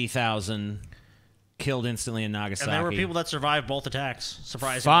 70,000 killed instantly in Nagasaki. And there were people that survived both attacks,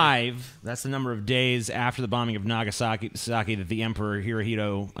 surprisingly. 5, that's the number of days after the bombing of Nagasaki that the Emperor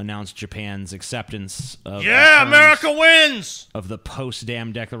Hirohito announced Japan's acceptance of America wins! of the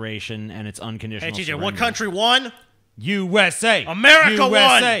Potsdam Declaration and its unconditional Hey, TJ, surrender. what country won? USA!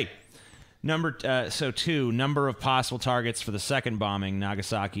 America USA! So 2, number of possible targets for the second bombing,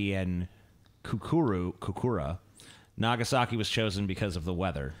 Nagasaki and Kokura. Nagasaki was chosen because of the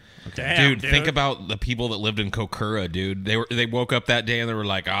weather. Damn, Dude, think about the people that lived in Kokura, dude. They woke up that day and they were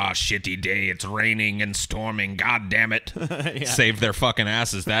like, shitty day. It's raining and storming. God damn it. Saved their fucking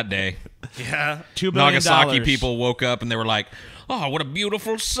asses that day. Yeah. $2 billion. Nagasaki people woke up and they were like, oh, what a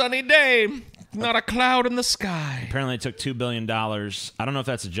beautiful sunny day. Not a cloud in the sky. Apparently it took $2 billion. I don't know if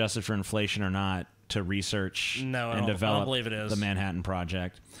that's adjusted for inflation or not to research and develop I don't believe it is. the Manhattan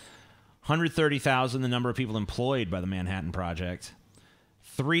Project. 130,000, the number of people employed by the Manhattan Project.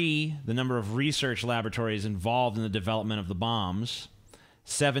 3, the number of research laboratories involved in the development of the bombs.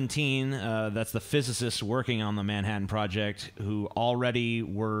 17, that's the physicists working on the Manhattan Project who already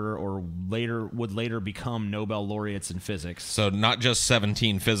were or would later become Nobel laureates in physics. So not just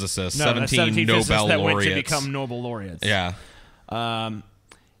 17 physicists, No, 17 physicists Nobel that laureates. went to become Nobel laureates. Yeah.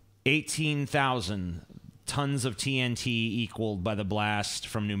 18,000 tons of TNT equaled by the blast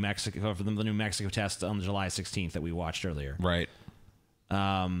from New Mexico, from the New Mexico test on July 16th that we watched earlier. Right.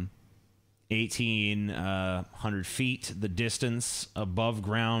 1,800 feet, the distance above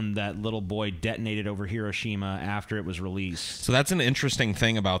ground that little boy detonated over Hiroshima after it was released. So that's an interesting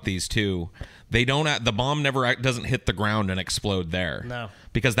thing about these two. They don't. The bomb never doesn't hit the ground and explode there. No,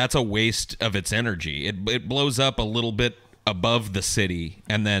 because that's a waste of its energy. It blows up a little bit above the city,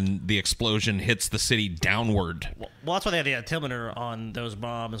 and then the explosion hits the city downward. Well, that's why they had the altimeter on those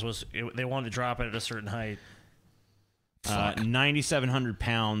bombs. They wanted to drop it at a certain height. 9,700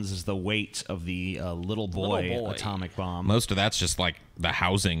 pounds is the weight of the little boy atomic bomb. Most of that's just like the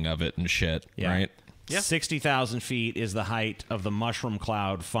housing of it and shit, right? Yeah. 60,000 feet is the height of the mushroom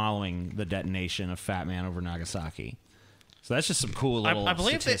cloud following the detonation of Fat Man over Nagasaki. So that's just some cool little I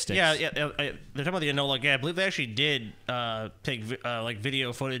believe statistics. they're talking about the Enola Gay. I believe they actually did take like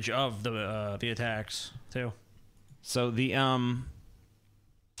video footage of the attacks too. So the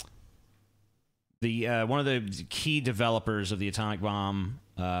one of the key developers of the atomic bomb,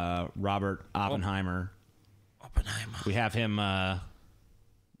 Robert Oppenheimer. We have him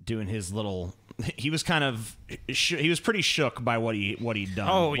doing his little. He was kind of he was pretty shook by what he'd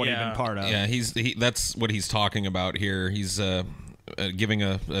done, what he'd been part of. Yeah, that's what he's talking about here. He's giving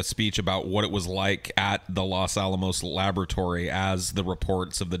a speech about what it was like at the Los Alamos laboratory as the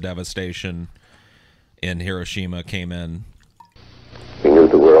reports of the devastation in Hiroshima came in. We knew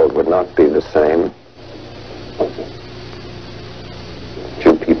the world would not be the same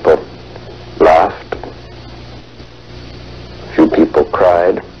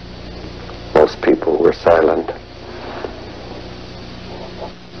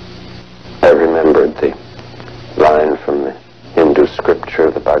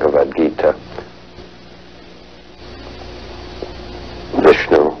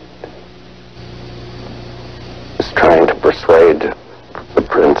trying to persuade the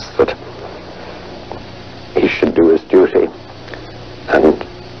prince that he should do his duty, and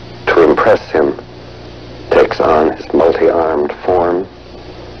to impress him takes on his multi-armed form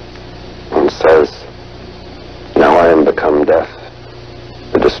and says, "Now I am become death,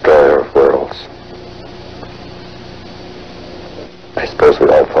 the destroyer of worlds." I suppose we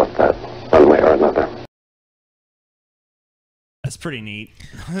all thought that, one way or another. That's pretty neat.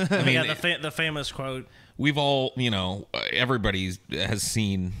 I mean, Yeah, the famous quote. we've all, everybody has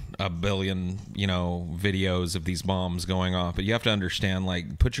seen a billion, videos of these bombs going off, but you have to understand,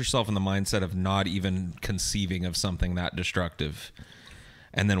 like, put yourself in the mindset of not even conceiving of something that destructive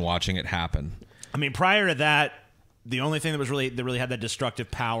and then watching it happen. I mean, prior to that, the only thing that really had that destructive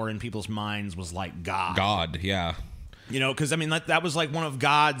power in people's minds was like God. God, yeah. Because I mean that was like one of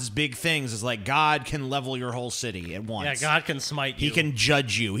God's big things is like God can level your whole city at once. Yeah, God can smite you. He can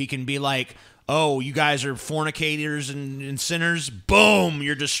judge you. He can be like, "Oh, you guys are fornicators and sinners. Boom,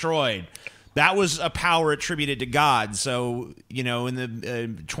 you're destroyed." That was a power attributed to God. So, in the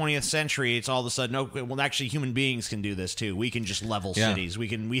 20th century, it's all of a sudden, okay, well, actually, human beings can do this too. We can just level cities.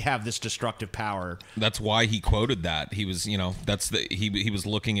 We have this destructive power. That's why he quoted that. He was, he was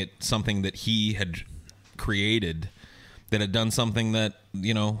looking at something that he had created that had done something that,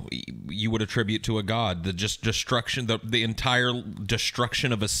 you would attribute to a god. The just destruction, the entire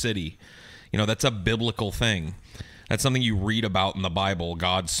destruction of a city. That's a biblical thing. That's something you read about in the Bible.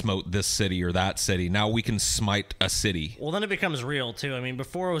 God smote this city or that city. Now we can smite a city. Well, then it becomes real, too. I mean,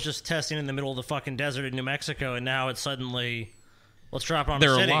 before it was just testing in the middle of the fucking desert in New Mexico, and now it's suddenly, let's drop it on a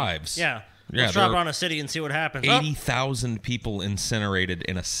city. Their lives. Yeah. Let's drop it on a city and see what happens. 80,000 people incinerated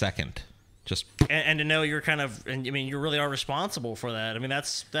in a second. Just and to know you're you really are responsible for that. I mean,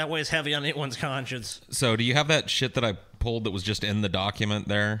 that weighs heavy on anyone's conscience. So, do you have that shit that I pulled that was just in the document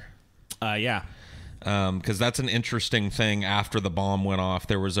there? Yeah. Because that's an interesting thing. After the bomb went off,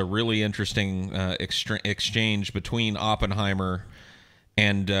 there was a really interesting exchange between Oppenheimer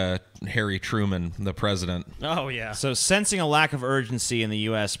and Harry Truman, the president. Oh, yeah. So, sensing a lack of urgency in the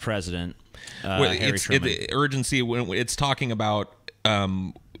U.S. president, Harry Truman. Urgency, it's talking about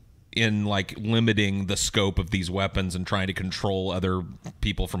in like limiting the scope of these weapons and trying to control other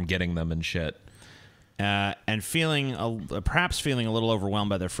people from getting them and shit. And perhaps feeling a little overwhelmed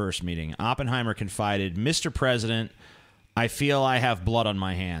by their first meeting, Oppenheimer confided, "Mr. President, I feel I have blood on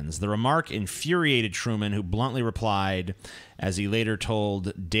my hands." The remark infuriated Truman, who bluntly replied, as he later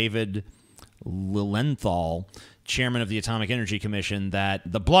told David Lilienthal, chairman of the Atomic Energy Commission, that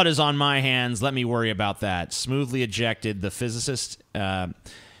 "the blood is on my hands, let me worry about that." Smoothly ejected the physicist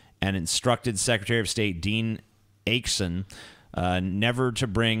and instructed Secretary of State Dean Acheson never to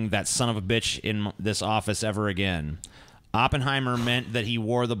bring that son of a bitch in this office ever again. Oppenheimer meant that he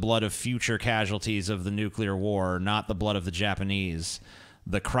wore the blood of future casualties of the nuclear war, not the blood of the Japanese.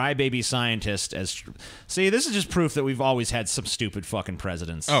 The crybaby scientist See, this is just proof that we've always had some stupid fucking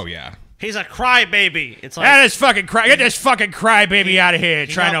presidents. Oh, yeah. He's a crybaby. It's like, get this fucking crybaby out of here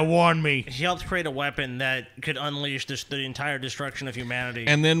trying to warn me. He helped create a weapon that could unleash the entire destruction of humanity.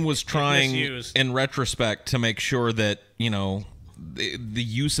 And then was trying, misused. in retrospect, to make sure that, the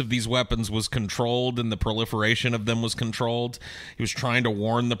use of these weapons was controlled and the proliferation of them was controlled. He was trying to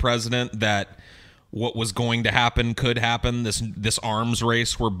warn the president that what was going to happen could happen. This arms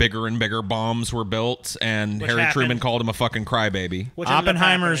race where bigger and bigger bombs were built, and Harry Truman called him a fucking crybaby.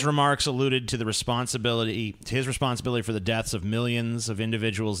 Oppenheimer's remarks alluded to his responsibility for the deaths of millions of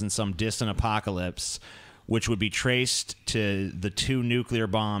individuals in some distant apocalypse, which would be traced to the two nuclear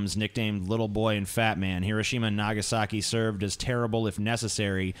bombs nicknamed Little Boy and Fat Man. Hiroshima and Nagasaki served as terrible, if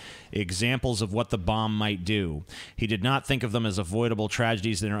necessary, examples of what the bomb might do. He did not think of them as avoidable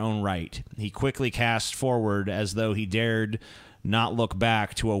tragedies in their own right. He quickly cast forward as though he dared not look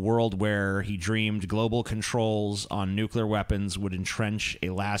back to a world where he dreamed global controls on nuclear weapons would entrench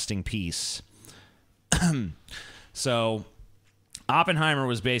a lasting peace. So, Oppenheimer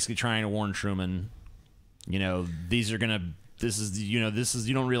was basically trying to warn Truman, you don't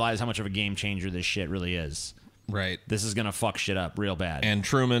realize how much of a game changer this shit really is. Right. This is going to fuck shit up real bad. And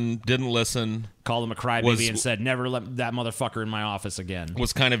Truman didn't listen. Called him a crybaby and said, never let that motherfucker in my office again.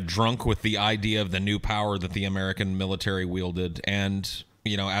 Was kind of drunk with the idea of the new power that the American military wielded. And,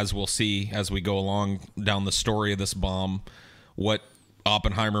 as we'll see as we go along down the story of this bomb, what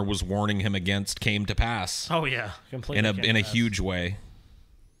Oppenheimer was warning him against came to pass. Oh, yeah. Completely. In a huge way.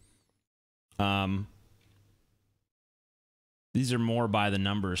 These are more by the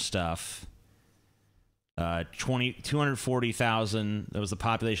number stuff. 240,000. That was the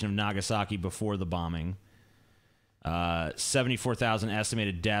population of Nagasaki before the bombing. 74,000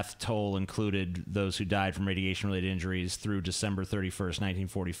 estimated death toll included those who died from radiation-related injuries through December 31st,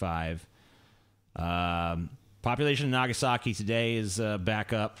 1945. Population in Nagasaki today is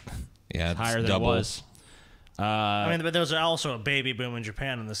back up. Yeah, It's higher than double. it was. I mean, but there was also a baby boom in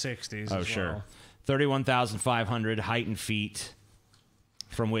Japan in the 60s. Oh, as sure. well. 31,500 height and feet,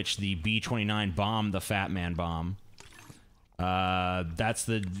 from which the B-29 bombed the Fat Man bomb. That's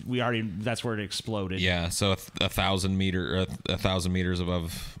where it exploded. Yeah, so 1,000 meters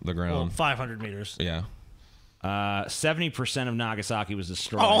above the Well, ground. 500 meters. Yeah, 70% of Nagasaki was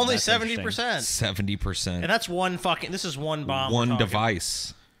destroyed. Oh, only That's 70%. interesting. 70%. And that's one fucking. This is one bomb. we're One talking.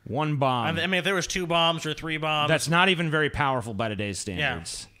 device. One bomb. I mean, if there was 2 bombs or 3 bombs, That's not even very powerful by today's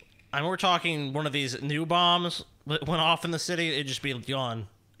standards. I mean, we're talking one of these new bombs that went off in the city. It'd just be gone.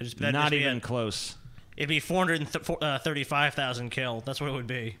 Not even close. It'd be 435,000 killed. That's what it would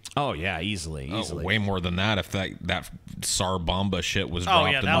be. Oh, yeah, easily. Oh, way more than that if that Tsar Bomba shit was Oh,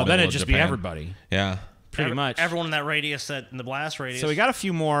 dropped yeah, in that the would- Then middle it'd of just be Japan. everybody. Yeah. Pretty much. Everyone in that radius, in the blast radius. So we got a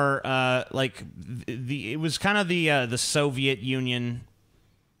few more. It was kind of the Soviet Union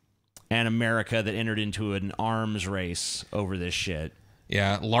and America that entered into an arms race over this shit.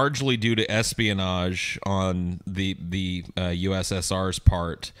 Yeah, largely due to espionage on the USSR's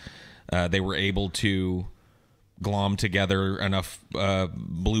part. They were able to glom together enough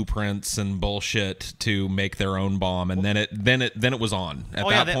blueprints and bullshit to make their own bomb, and then it was on. At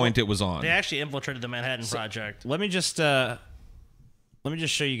that point, it was on. They actually infiltrated the Manhattan Project. Let me just show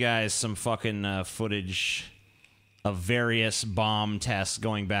you guys some fucking footage of various bomb tests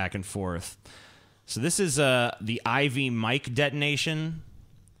going back and forth. So this is the Ivy Mike detonation.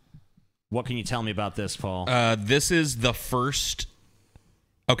 What can you tell me about this, Paul? This is the first.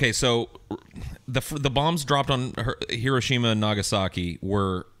 Okay, so the bombs dropped on Hiroshima and Nagasaki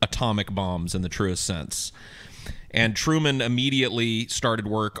were atomic bombs in the truest sense. And Truman immediately started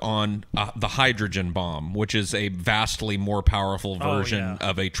work on the hydrogen bomb, which is a vastly more powerful version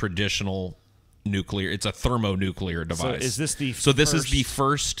of a traditional nuclear. It's a thermonuclear device. So is this the This is the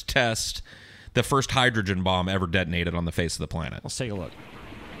first test, the first hydrogen bomb ever detonated on the face of the planet. Let's take a look.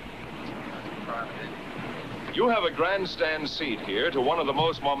 You have a grandstand seat here to one of the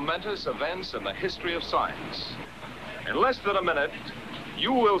most momentous events in the history of science. In less than a minute,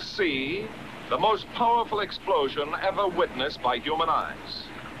 you will see the most powerful explosion ever witnessed by human eyes.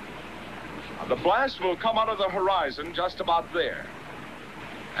 The blast will come out of the horizon just about there.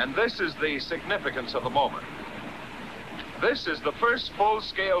 And this is the significance of the moment. This is the first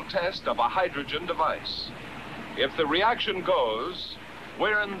full-scale test of a hydrogen device. If the reaction goes,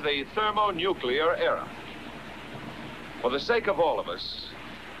 we're in the thermonuclear era. For the sake of all of us,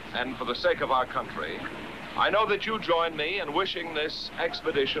 and for the sake of our country, I know that you join me in wishing this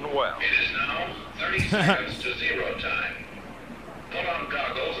expedition well. It is now 30 seconds to 0 time. Put on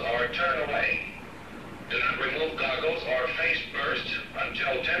goggles or turn away. Do not remove goggles or face burst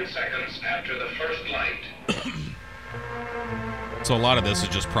until 10 seconds after the first light. So a lot of this is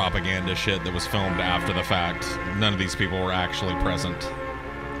just propaganda shit that was filmed after the fact. None of these people were actually present.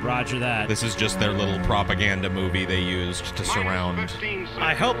 Roger that. This is just their little propaganda movie they used to surround.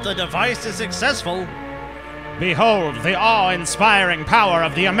 I hope the device is successful. Behold the awe-inspiring power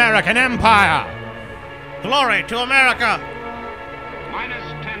of the American Empire! Glory to America!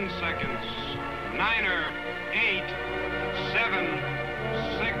 Minus 10 seconds. 9, 8, 7,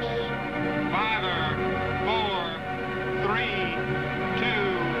 6, 5, 4, 3,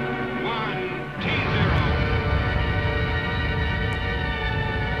 2, 1, T0.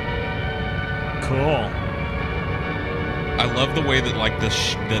 Cool. I love the way that like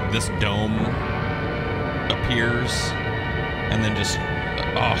this dome appears and then just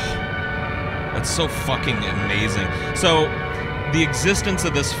that's so fucking amazing. So the existence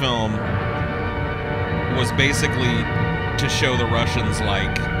of this film was basically to show the Russians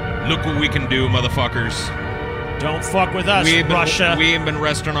like, look what we can do, motherfuckers. Don't fuck with us, Russia. We ain't been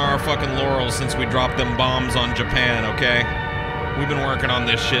resting on our fucking laurels since we dropped them bombs on Japan, okay? We've been working on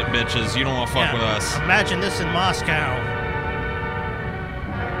this shit, bitches. You don't want to fuck with us. Imagine this in Moscow.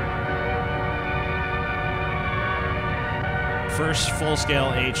 First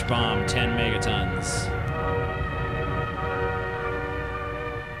full-scale H-bomb, 10 megatons.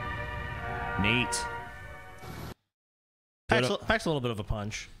 Neat. Packs a little bit of a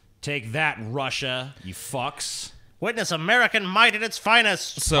punch. Take that, Russia, you fucks. Witness American might at its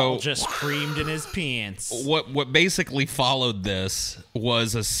finest. So Just creamed in his pants. what basically followed this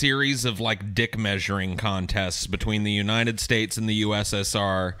was a series of like dick measuring contests between the United States and the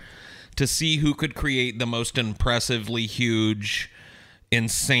USSR to see who could create the most impressively huge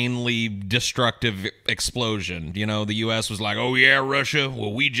insanely destructive explosion. You know, the U.S. was like, oh, yeah, Russia?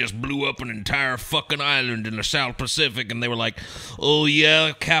 Well, we just blew up an entire fucking island in the South Pacific. And they were like, oh,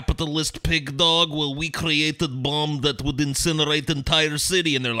 yeah, capitalist pig dog? Well, we created bomb that would incinerate the entire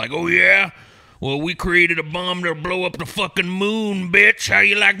city. And they're like, oh, yeah? Well, we created a bomb to blow up the fucking moon, bitch. How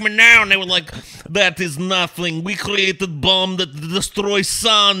you like me now? And they were like, that is nothing. We created bomb that destroys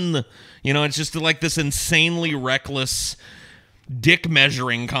sun. You know, it's just like this insanely reckless dick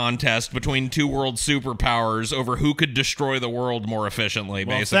measuring contest between two world superpowers over who could destroy the world more efficiently,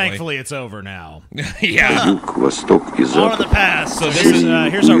 well, basically. Thankfully, it's over now. Yeah. Юг, восток и All in the запад. past. So this is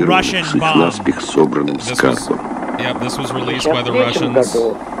here's a Russian С их bomb. наспех собранным скарбом. This was released by the Russians.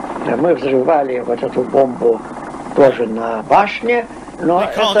 Мы взрывали вот эту бомбу тоже на башне, но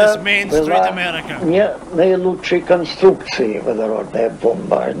They call это this Main Street была America. не наилучшей конструкции водородная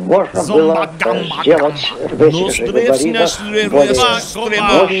бомба. Можно было сделать в этих же габаритах более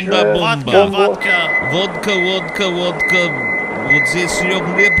мощную бомбу. Водка. Вот здесь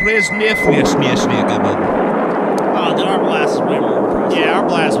Oh, dude, our blast is way more impressive. Yeah, our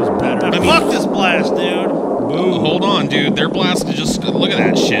blast was better. Fuck this blast, dude. Hold on, dude. Their blast is just... Look at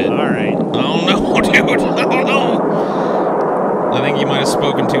that shit. All right. I don't know, dude. I don't know. I think you might have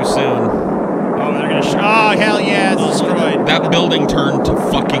spoken too soon. Oh, they're gonna. Oh, hell yeah! It's destroyed. That building turned to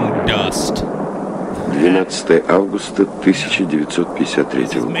fucking dust. 12 августа This is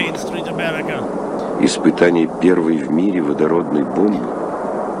 1953 Main года. Street America. Испытание первой в мире водородной бомбы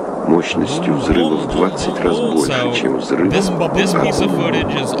мощностью взрыва в 20 раз больше, чем взрыв This piece of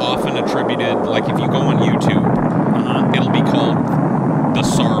footage is often attributed, like if you go on YouTube, it'll be called the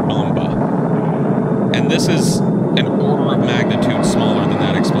Tsar Bomba. And this is an order of magnitude smaller than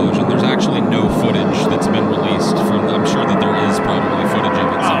that explosion. There's actually no footage that's been released from, I'm sure that there is probably footage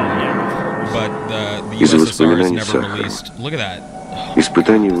of it somewhere. But the USSR has never released. Look at that.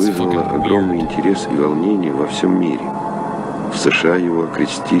 Испытание вызвало огромный интерес и волнение во всем мире. В США его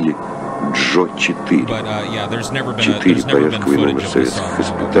окрестили Джо-4. Четыре порядковый номер советских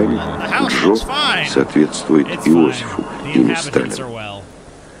испытаний. Джо соответствует Иосифу, имя Сталина.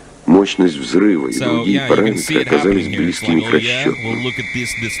 Мощность взрыва и другие параметры оказались близкими к расчету.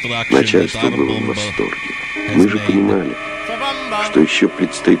 Начальство было в восторге. Мы же понимали, что еще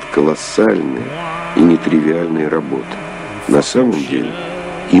предстоит колоссальная и нетривиальная работа. На самом деле,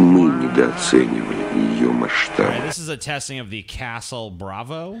 и мы недооценивали ее масштаб. This is a testing of the Castle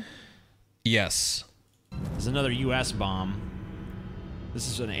Bravo. Yes. This is another U.S. bomb. This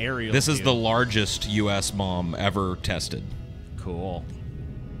is an aerial. This is view. the largest U.S. bomb ever tested. Cool.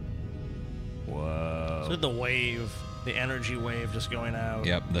 Whoa. So the wave, the energy wave just going out.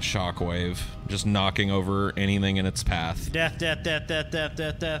 Yep, the shock wave. Just knocking over anything in its path. Death, death, death, death, death,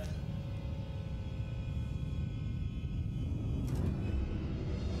 death, death.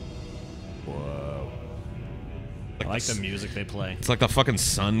 Whoa. I like the music they play. It's like the fucking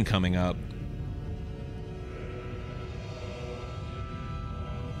sun coming up.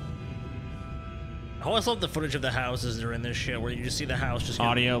 I always love the footage of the houses that are in this shit, where you just see the house just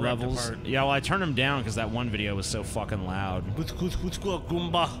getting Audio ripped levels. apart. Yeah, well, I turned them down because that one video was so fucking loud.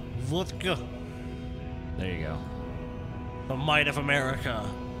 Goomba, vodka, There you go. the might of America.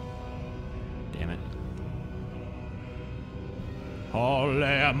 Damn it. And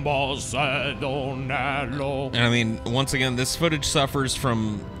I mean, once again, this footage suffers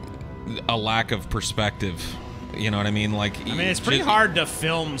from a lack of perspective. You know what I mean? Like, I mean, it's pretty hard to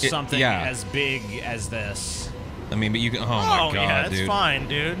film something as big as this. I mean, but you can. Oh my god, yeah, it's dude. fine,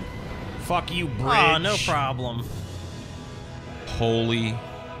 dude. Fuck you, bridge. Oh, no problem. Holy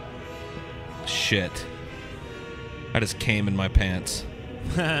shit! I just came in my pants.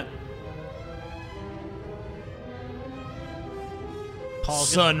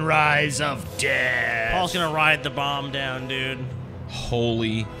 Sunrise of death. Paul's gonna ride the bomb down, dude.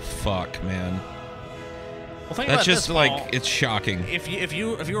 Holy fuck, man! Well, think That's about just this, like Paul. it's shocking. If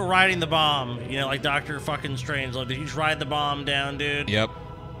you were riding the bomb, you know, like Dr. fucking Strange, like, did you just ride the bomb down, dude? Yep.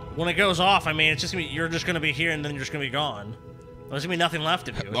 When it goes off, I mean, it's just gonna be, you're just gonna be here and then you're just gonna be gone. There's gonna be nothing left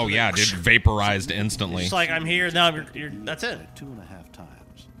of you. It's Oh just yeah, like, dude, vaporized instantly. It's like I'm here now. You're that's it. 2.5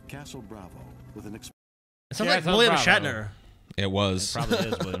 times. Castle Bravo with an. It sounds Yeah, like it sounds William Bravo. Shatner. It was. Probably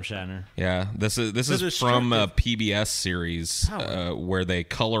is William Shatner. Yeah, this is from a PBS series where they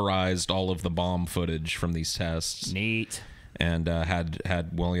colorized all of the bomb footage from these tests. Neat. And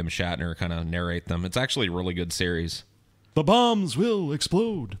had William Shatner kind of narrate them. It's actually a really good series. The bombs will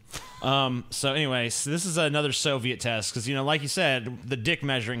explode. So anyways, this is another Soviet test because, you know, like you said, the dick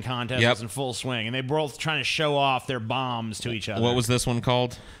measuring contest was in full swing, and they were both trying to show off their bombs to each other. What was this one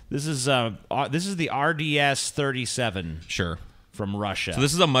called? This is the RDS-37. Sure. from Russia. So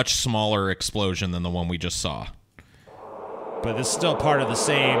this is a much smaller explosion than the one we just saw. But it's still part of the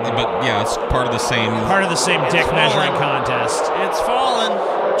same. But yeah, it's part of the same. Part of the same dick measuring contest. It's falling.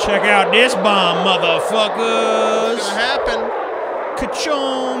 Check out this bomb, motherfuckers. What's gonna happen?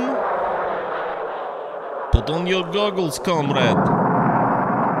 Ka-chom. Put on your goggles, comrade.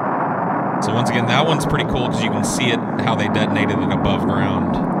 So once again, that one's pretty cool because you can see it how they detonated it above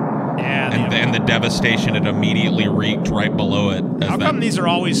ground. Yeah. And the devastation it immediately wreaked right below it. How come these are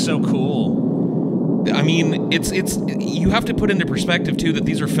always so cool? I mean, it's you have to put into perspective too that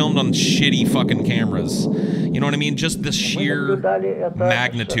these are filmed on shitty fucking cameras. You know what I mean? Just the sheer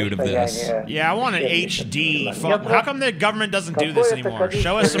magnitude of this. Yeah, I want an HD. How come the government doesn't do this anymore?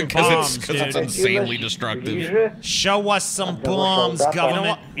 Show us some bombs, Because dude. it's insanely destructive. Show us some bombs,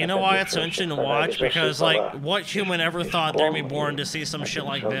 government. You know why it's so interesting to watch? Because, like, what human ever thought they're going to be born to see some shit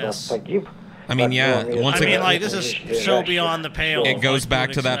like this? I mean, yeah. Once again, like, this is so beyond the pale. It goes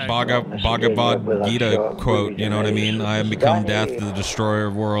back to that Bhagavad Gita quote. You know what I mean? I have become death, the destroyer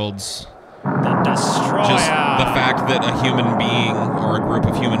of worlds. The destroyer. Just the fact that a human being or a group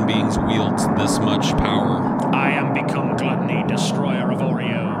of human beings wields this much power. I am become gluttony, destroyer of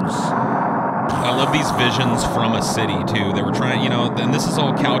Oreos. I love these visions from a city too. They were trying, you know, and this is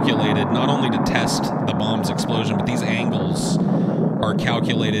all calculated not only to test the bomb's explosion, but these angles are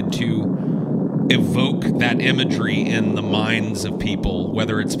calculated to evoke that imagery in the minds of people,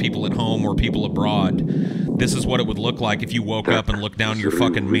 whether it's people at home or people abroad. This is what it would look like if you woke up and looked down your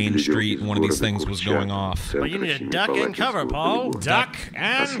fucking main street and one of these things was going off. But you need to duck and cover, Paul. Duck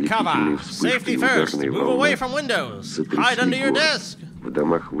and cover. Safety first. Move away from windows. Hide under your desk.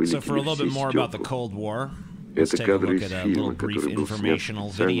 So for a little bit more about the Cold War, let's take a look at a little brief informational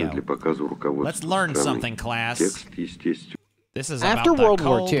video. Let's learn something, class. This is After about World the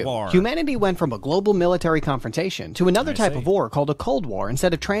War Cold II, War. humanity went from a global military confrontation to another type of war called a Cold War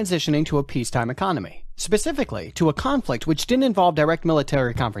instead of transitioning to a peacetime economy. Specifically, to a conflict which didn't involve direct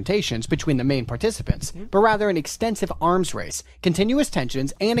military confrontations between the main participants, but rather an extensive arms race, continuous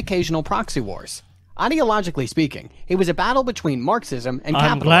tensions, and occasional proxy wars. Ideologically speaking, it was a battle between Marxism and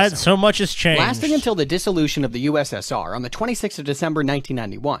capitalism. I'm glad so much has changed. Lasting until the dissolution of the USSR on the 26th of December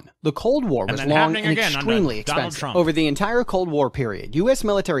 1991, the Cold War was long and extremely expensive. Over the entire Cold War period, U.S.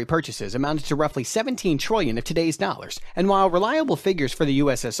 military purchases amounted to roughly $17 trillion of today's dollars, and while reliable figures for the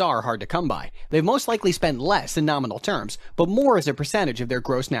USSR are hard to come by, they've most likely spent less in nominal terms, but more as a percentage of their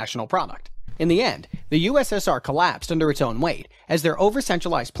gross national product. In the end, the USSR collapsed under its own weight, as their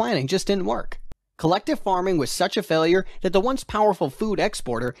over-centralized planning just didn't work. Collective farming was such a failure that the once powerful food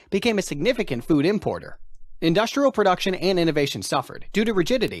exporter became a significant food importer. Industrial production and innovation suffered due to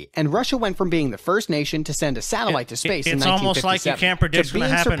rigidity, and Russia went from being the first nation to send a satellite to space in 1957 almost like you can't predict to being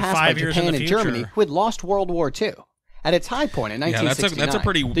what's gonna happen surpassed 5 by years Japan in the and future. Germany, who had lost World War II. At its high point in 1969, that's a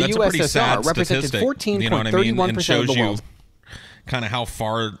pretty USSR sad represented statistic. 14.31% You know what I mean? And of shows the you world. kind of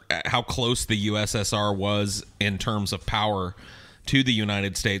how close the USSR was in terms of power to the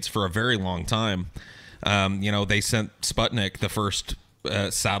United States for a very long time. You know, they sent Sputnik, the first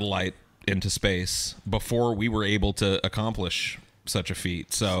satellite, into space before we were able to accomplish such a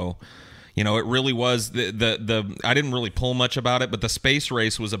feat. So, you know, it really was the I didn't really pull much about it, but the space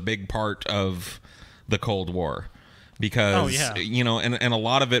race was a big part of the Cold War. Because, you know, and a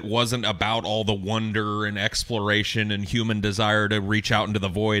lot of it wasn't about all the wonder and exploration and human desire to reach out into the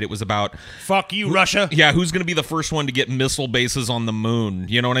void. It was about... Fuck you, Russia. Yeah, who's going to be the first one to get missile bases on the moon?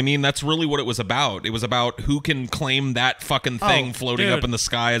 You know what I mean? That's really what it was about. It was about who can claim that fucking thing floating up in the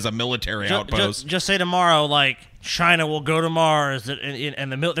sky as a military outpost. Just say tomorrow, like, China will go to Mars, and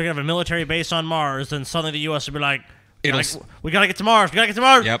they're going to have a military base on Mars, then suddenly the U.S. will be like... we gotta get to Mars. We gotta get to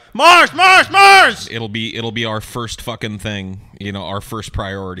Mars. Yep. Mars. It'll be our first fucking thing. You know, our first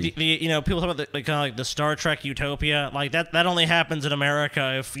priority. You know, people talk about kind of like the Star Trek utopia. Like that only happens in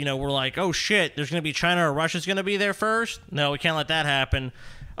America if we're like, oh shit, there's gonna be China or Russia's gonna be there first. No, we can't let that happen.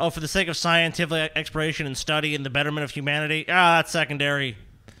 Oh, for the sake of scientific exploration and study and the betterment of humanity, that's secondary.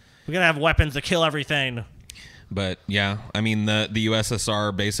 We gotta have weapons to kill everything. But yeah, I mean the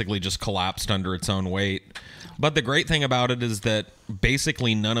USSR basically just collapsed under its own weight. But the great thing about it is that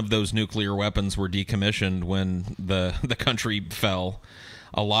basically none of those nuclear weapons were decommissioned when the country fell.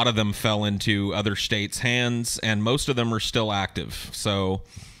 A lot of them fell into other states' hands, and most of them are still active. So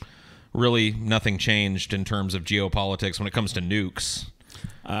really nothing changed in terms of geopolitics when it comes to nukes.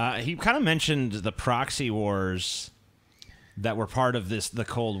 He kind of mentioned the proxy wars that were part of the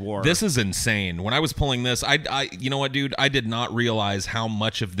Cold War. This is insane. When I was pulling this, I you know what, dude? I did not realize how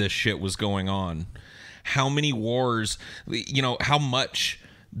much of this shit was going on. How many wars, you know, how much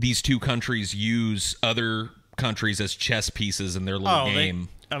these two countries use other countries as chess pieces in their little game.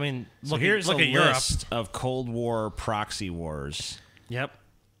 Here's look a at Europe. list of Cold War proxy wars. Yep.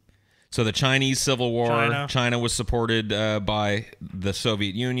 So the Chinese Civil War, China was supported by the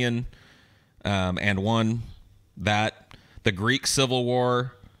Soviet Union and won that. The Greek Civil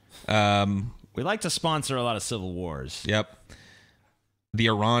War. We like to sponsor a lot of civil wars. Yep. The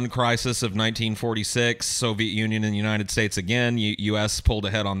Iran crisis of 1946, Soviet Union and the United States again. U.S. pulled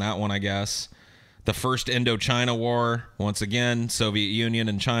ahead on that one, I guess. The first Indochina War, once again, Soviet Union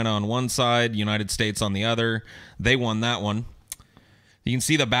and China on one side, United States on the other. They won that one. You can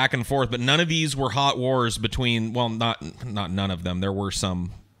see the back and forth, but none of these were hot wars between, well, not none of them. There were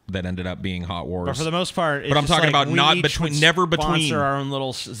some that ended up being hot wars. But for the most part, but I'm talking about not between, never between. Sponsor our own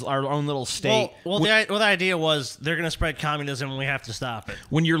little state. Well, the idea was they're going to spread communism and we have to stop it.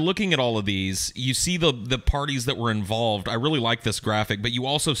 When you're looking at all of these, you see the parties that were involved. I really like this graphic, but you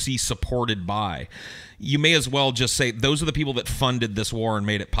also see supported by. You may as well just say those are the people that funded this war and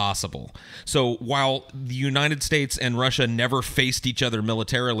made it possible. So while the United States and Russia never faced each other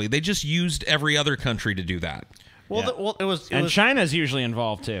militarily, they just used every other country to do that. Well, it was China's usually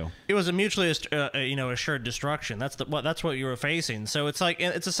involved too. It was a mutually assured destruction. That's what you were facing. So it's like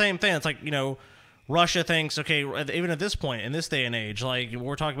it's the same thing. It's like Russia thinks, okay, even at this point in this day and age, like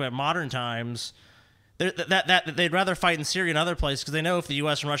we're talking about modern times, that they'd rather fight in Syria and other places because they know if the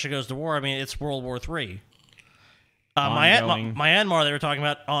U.S. and Russia goes to war, I mean it's World War III. Myanmar, they were talking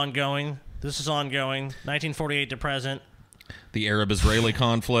about ongoing. This is ongoing, 1948 to present. The Arab-Israeli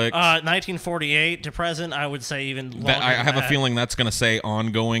conflict. 1948 to present, I would say even longer. I have a feeling that's going to say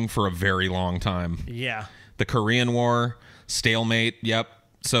ongoing for a very long time. Yeah. The Korean War, stalemate. Yep.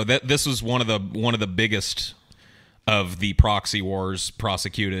 So this was one of the biggest of the proxy wars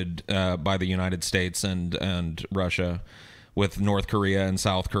prosecuted by the United States and Russia, with North Korea and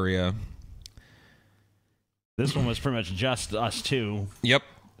South Korea. This one was pretty much just us two. Yep.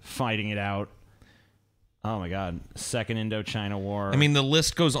 Fighting it out. Oh my God! Second Indochina War. I mean, the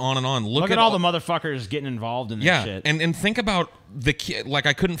list goes on and on. Look at all the motherfuckers getting involved in this shit. And think about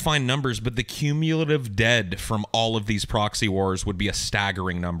I couldn't find numbers, but the cumulative dead from all of these proxy wars would be a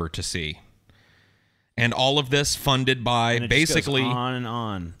staggering number to see. And all of this funded by basically on and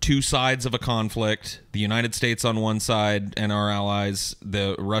on. Two sides of a conflict: the United States on one side and our allies,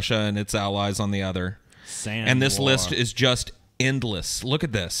 the Russia and its allies on the other. And this list is just endless. Look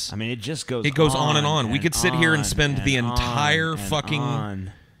at this. I mean, it just goes. It goes on and on. We could sit here and spend the entire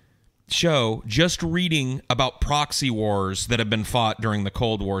fucking show just reading about proxy wars that have been fought during the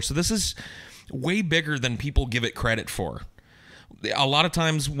Cold War. So this is way bigger than people give it credit for. A lot of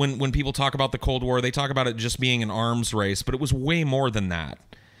times when people talk about the Cold War, they talk about it just being an arms race, but it was way more than that.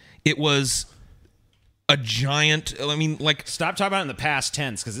 It was a giant. I mean, like, stop talking about it in the past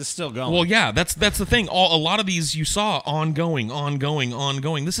tense because it's still going. Well, yeah, that's the thing. A lot of these you saw ongoing.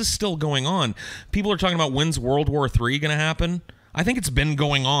 This is still going on. People are talking about when's World War III going to happen. I think it's been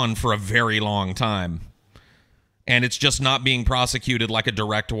going on for a very long time, and it's just not being prosecuted like a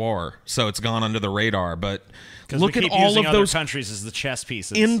direct war, so it's gone under the radar. But look at all of those countries as the chess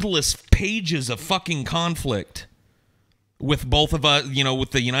pieces. Endless pages of fucking conflict. With both of us, with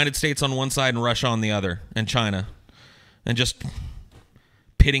the United States on one side and Russia on the other, and China, and just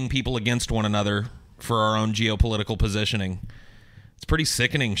pitting people against one another for our own geopolitical positioning. It's pretty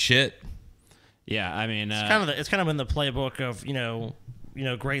sickening shit. Yeah, I mean, it's kind of in the playbook of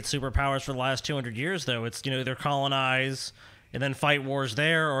great superpowers for the last 200 years. Though it's either colonize and then fight wars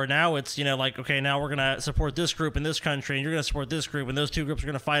there, or now it's like, okay, now we're gonna support this group in this country, and you're gonna support this group, and those two groups are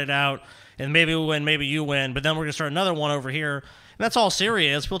gonna fight it out, and maybe we win, maybe you win, but then we're gonna start another one over here, and that's all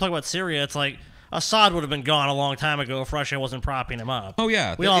Syria is. People talk about Syria, it's like Assad would have been gone a long time ago if Russia wasn't propping him up. Oh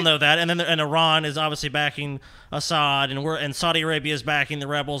yeah, we all know that. And then Iran is obviously backing Assad, and Saudi Arabia is backing the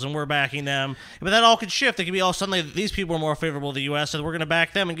rebels, and we're backing them. But that all could shift. It could be all suddenly these people are more favorable to the U.S., so we're going to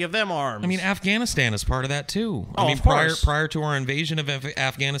back them and give them arms. I mean, Afghanistan is part of that too. Oh, I mean, of course. prior to our invasion of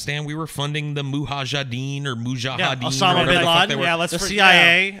Afghanistan, we were funding the Mujahideen or Mujahideen. Yeah, Osama bin Laden. Yeah, the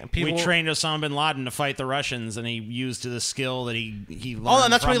CIA. Yeah. We trained Osama bin Laden to fight the Russians, and he used the skill that he learned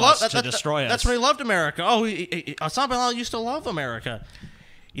and that's from when he us to destroy us. That's when he loved America. Oh, Osama bin Laden used to love America.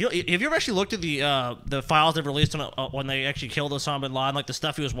 Have you ever actually looked at the files they've released when they actually killed Osama bin Laden, like the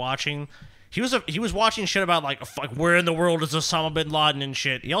stuff he was watching? He was watching shit about like where in the world is Osama bin Laden and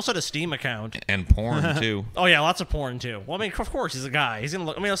shit. He also had a Steam account and porn too. Oh yeah, lots of porn too. Well, I mean, of course he's a guy. He's gonna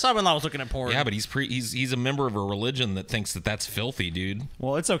look. I mean, Osama bin Laden was looking at porn. Yeah, but he's a member of a religion that thinks that that's filthy, dude.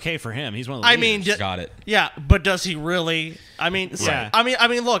 Well, it's okay for him. He's one of the leaders. Got it. Yeah, but does he really? I mean, yeah. I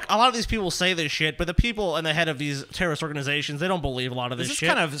mean, look. A lot of these people say this shit, but the people in the head of these terrorist organizations, they don't believe a lot of this shit. This is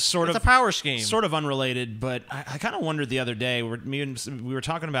kind of it's a power scheme, sort of unrelated. But I kind of wondered the other day. We were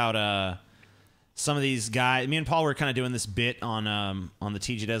talking about some of these guys. Me and Paul were kind of doing this bit on the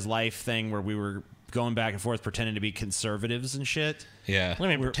TJ Does Life thing where we were going back and forth pretending to be conservatives and shit. Yeah. What do you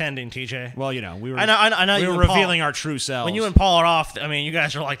mean pretending, TJ? Well, you know, we were. I know. We were revealing our true selves. When you and Paul are off, I mean, you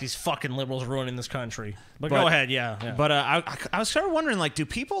guys are like these fucking liberals ruining this country. But go ahead, yeah. But I was sort of wondering, like, do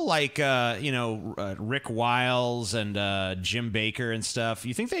people like Rick Wiles and Jim Baker and stuff?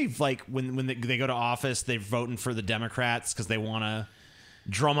 You think they've like when they go to office, they're voting for the Democrats because they want to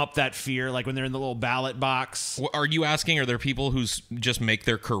drum up that fear, like when they're in the little ballot box? Well, are you asking? Are there people who just make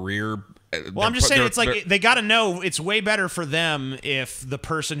their career? Well, I'm just saying it's like they got to know it's way better for them if the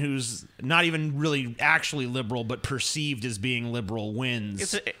person who's not even really actually liberal but perceived as being liberal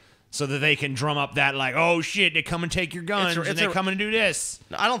wins. So that they can drum up that, like, oh shit, they come and take your guns and they come and do this.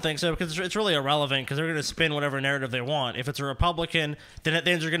 I don't think so, because it's really irrelevant, because they're going to spin whatever narrative they want. If it's a Republican, then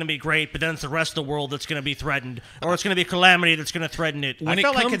they're going to be great, but then it's the rest of the world that's going to be threatened, or it's going to be calamity that's going to threaten it. I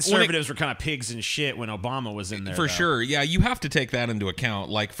felt like conservatives were kind of pigs and shit when Obama was in there. For sure, yeah, you have to take that into account.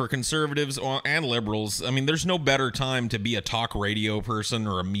 Like, for conservatives and liberals, I mean, there's no better time to be a talk radio person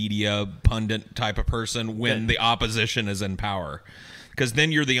or a media pundit type of person when the opposition is in power. Because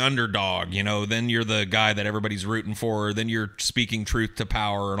then you're the underdog, you know, then you're the guy that everybody's rooting for, then you're speaking truth to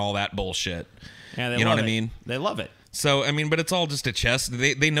power and all that bullshit. Yeah, you know what I mean? They love it. So, I mean, but it's all just a chess.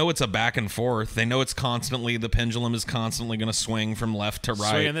 They know it's a back and forth. They know it's constantly, the pendulum is constantly going to swing from left to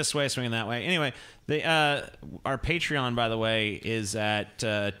right. Swinging this way, swinging that way. Anyway, our Patreon, by the way, is at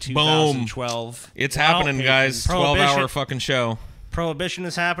 2012. Boom. It's happening, guys. 12-hour fucking show. Prohibition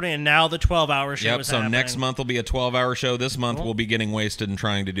is happening, and now the 12-hour show is happening. So next month will be a 12-hour show. This month we'll be getting wasted and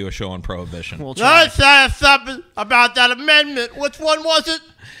trying to do a show on Prohibition. We'll try. Let's say something about that amendment. Which one was it?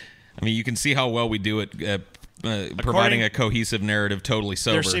 I mean, you can see how well we do it, providing a cohesive narrative totally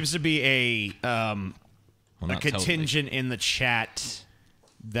sober. There seems to be a contingent in the chat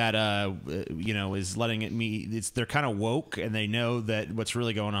that is letting it they're kind of woke, and they know that what's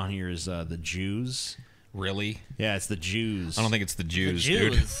really going on here is the Jews. Really? Yeah, it's the Jews. I don't think it's the Jews,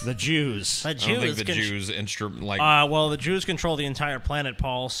 dude. The Jews. I don't think the Jews well, the Jews control the entire planet,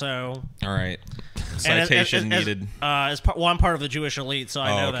 Paul. So. All right. Citation needed. As one part of the Jewish elite, so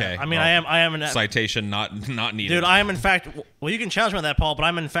I know that. I mean, I am. Citation not needed. Dude, I am in fact. Well, you can challenge me on that, Paul, but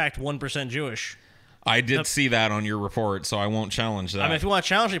I'm in fact 1% Jewish. I did see that on your report, so I won't challenge that. I mean, if you want to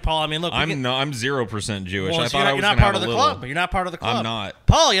challenge me, Paul, I mean, look. I'm 0% Jewish. Well, I thought I was not part of the club. You're not part of the club. I'm not.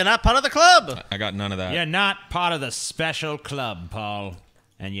 Paul, you're not part of the club. I got none of that. You're not part of the special club, Paul,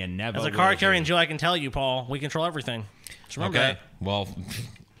 and you never. As a card-carrying Jew, I can tell you, Paul, we control everything. Just remember that. Well,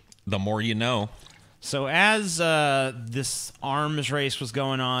 the more you know. So as this arms race was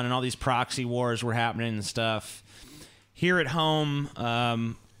going on and all these proxy wars were happening and stuff, here at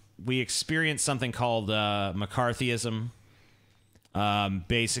home, we experienced something called McCarthyism.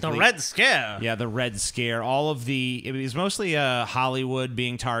 Basically, the Red Scare. Yeah, the Red Scare. It was mostly Hollywood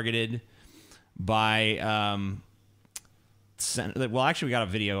being targeted by. Well, actually, we got a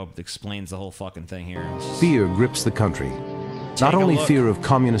video that explains the whole fucking thing here. Fear grips the country. Not only fear of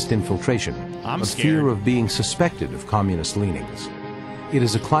communist infiltration, but fear of being suspected of communist leanings. It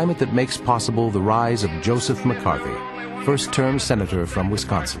is a climate that makes possible the rise of Joseph McCarthy, first-term senator from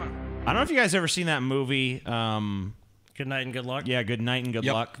Wisconsin. I don't know if you guys ever seen that movie. Good Night and Good Luck. Yeah, Good Night and Good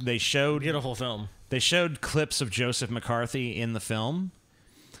Luck. They showed beautiful film. They showed clips of Joseph McCarthy in the film,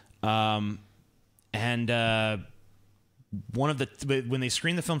 when they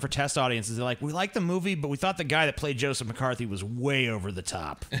screened the film for test audiences, they're like, "We like the movie, but we thought the guy that played Joseph McCarthy was way over the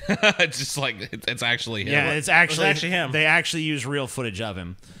top." It's just like it's actually him. Yeah, it's actually him. They actually use real footage of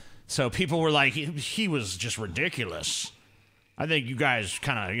him, so people were like, "He was just ridiculous." I think you guys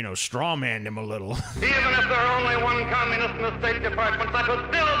kind of, strawmanned him a little. Even if there are only one communist in the State Department, that would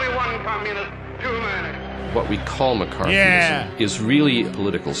still be one communist too many. What we call McCarthyism is really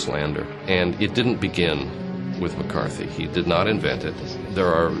political slander, and it didn't begin with McCarthy. He did not invent it.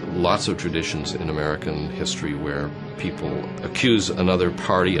 There are lots of traditions in American history where people accuse another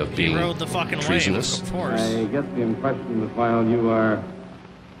party of being treasonous. Of course. I get the impression that while you are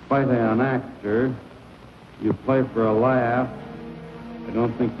quite an actor, you play for a laugh. I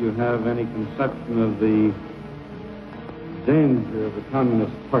don't think you have any conception of the danger of the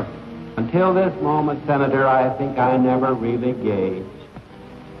Communist Party. Until this moment, Senator, I think I never really gauged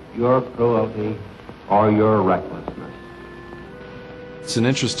your cruelty or your recklessness. It's an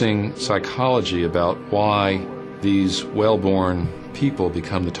interesting psychology about why these well-born people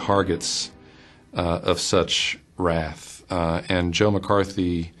become the targets of such wrath. And Joe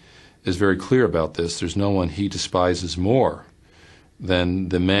McCarthy is very clear about this. There's no one he despises more than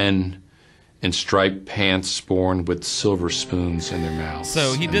the men in striped pants born with silver spoons in their mouths.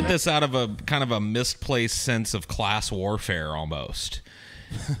 So he did this out of a kind of a misplaced sense of class warfare almost.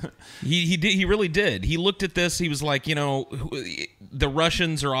 He really did. He looked at this. He was like, you know, the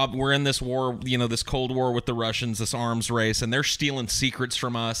Russians we're in this war, you know, this Cold War with the Russians, this arms race, and they're stealing secrets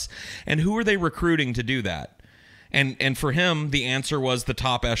from us. And who are they recruiting to do that? And for him, the answer was the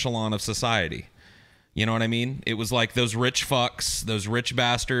top echelon of society. You know what I mean? It was like those rich fucks, those rich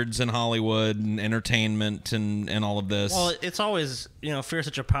bastards in Hollywood and entertainment and all of this. Well, it's always, you know, fear is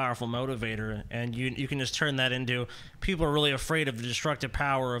such a powerful motivator, and you can just turn that into people are really afraid of the destructive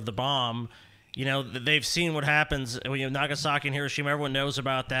power of the bomb. You know, they've seen what happens when you have Nagasaki and Hiroshima. Everyone knows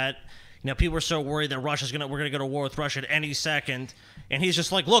about that. You know, people are so worried that we're gonna go to war with Russia at any second. And he's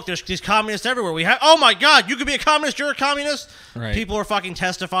just like, look, there's these communists everywhere. Oh my God, you could be a communist. You're a communist. Right. People are fucking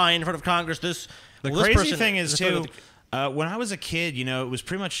testifying in front of Congress. The crazy thing is, too, when I was a kid, you know, it was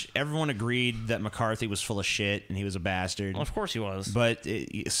pretty much everyone agreed that McCarthy was full of shit and he was a bastard. Well, of course he was. But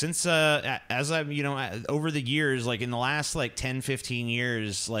since, as I've, you know, over the years, like in the last, like, 10, 15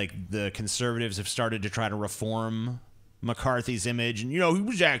 years, like, the conservatives have started to try to reform McCarthy's image. And, you know, he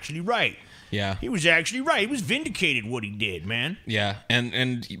was actually right. Yeah. He was actually right. He was vindicated what he did, man. Yeah.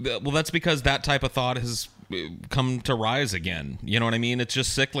 And well, that's because that type of thought has come to rise again. You know what I mean? It's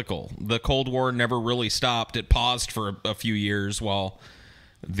just cyclical. The Cold War never really stopped. It paused for a few years while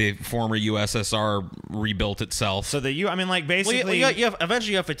the former USSR rebuilt itself. So I mean, like, basically,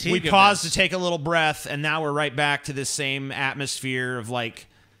 eventually you have fatigue. We paused to take a little breath, and now we're right back to this same atmosphere of, like,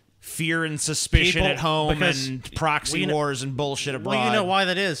 fear and suspicion at home and proxy wars and bullshit abroad. Well, you know why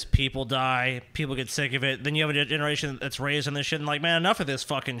that is. People die. People get sick of it. Then you have a generation that's raised on this shit and like, man, enough of this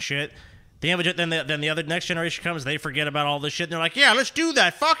fucking shit. Then the other next generation comes, they forget about all this shit, and they're like, yeah, let's do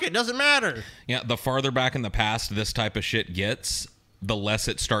that. Fuck it. Doesn't matter. Yeah, the farther back in the past this type of shit gets, the less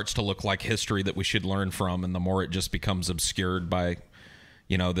it starts to look like history that we should learn from, and the more it just becomes obscured by,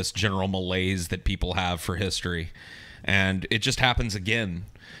 you know, this general malaise that people have for history. And it just happens again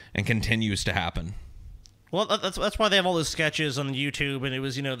and continues to happen. Well, that's why they have all those sketches on YouTube, and it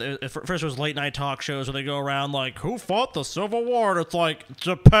was, you know, first it was late night talk shows where they go around like, who fought the Civil War? And it's like,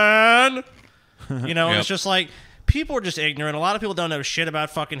 Japan! You know, It's just like, people are just ignorant. A lot of people don't know shit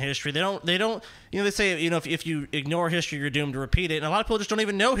about fucking history. They don't, you know, they say, you know, if you ignore history, you're doomed to repeat it. And a lot of people just don't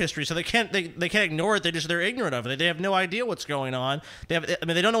even know history, so they can't ignore it. They're ignorant of it. They have no idea what's going on. They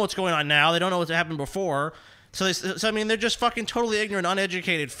don't know what's going on now. They don't know what's happened before. So I mean, they're just fucking totally ignorant,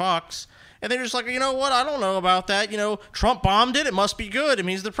 uneducated fucks. And they're just like, you know what? I don't know about that. You know, Trump bombed it. It must be good. I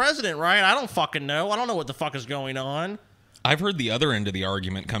mean, he's the president, right? I don't fucking know. I don't know what the fuck is going on. I've heard the other end of the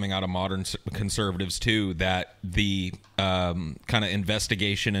argument coming out of modern conservatives, too, that the kind of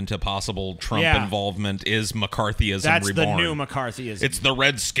investigation into possible Trump involvement is McCarthyism That's reborn. the new McCarthyism. It's the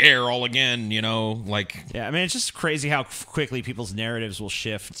Red Scare all again, you know, like... Yeah, I mean, it's just crazy how quickly people's narratives will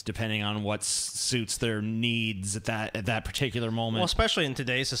shift depending on what suits their needs at that particular moment. Well, especially in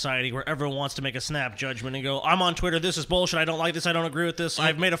today's society where everyone wants to make a snap judgment and go, I'm on Twitter, this is bullshit, I don't like this, I don't agree with this,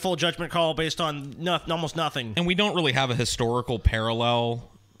 I've made a full judgment call based on almost nothing. And we don't really have a historical parallel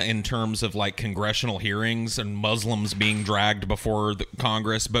in terms of like congressional hearings and Muslims being dragged before the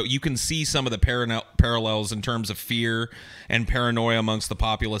Congress, but you can see some of the parallels in terms of fear and paranoia amongst the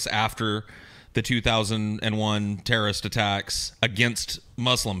populace after the 2001 terrorist attacks against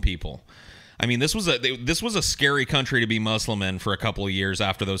Muslim people. I mean, this was a scary country to be Muslim in for a couple of years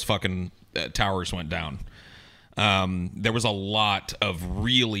after those fucking towers went down. There was a lot of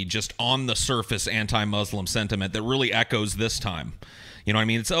really just on the surface anti-Muslim sentiment that really echoes this time. You know what I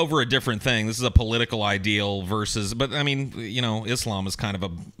mean? It's over a different thing. This is a political ideal versus, but I mean, you know, Islam is kind of a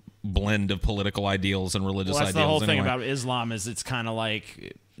blend of political ideals and religious ideals. That's the whole thing anyway. about Islam is it's kind of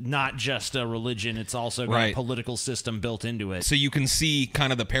like not just a religion, it's also got a political system built into it. So you can see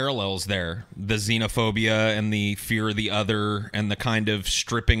kind of the parallels there, the xenophobia and the fear of the other and the kind of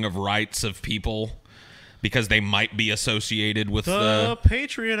stripping of rights of people because they might be associated with the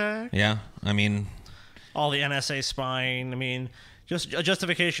Patriot Act. Yeah, I mean, all the NSA spying. I mean, just a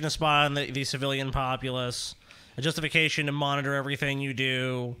justification to spy on the civilian populace, a justification to monitor everything you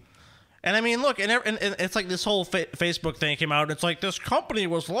do. And I mean, look, and it's like this whole Facebook thing came out, and it's like this company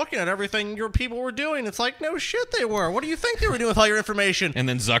was looking at everything your people were doing. It's like, no shit they were. What do you think they were doing with all your information? And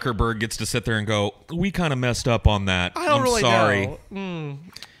then Zuckerberg gets to sit there and go, we kind of messed up on that. I'm really sorry. know.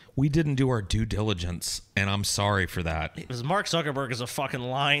 We didn't do our due diligence, and I'm sorry for that. Because Mark Zuckerberg is a fucking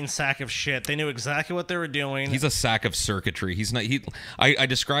lying sack of shit. They knew exactly what they were doing. He's a sack of circuitry. He's not. I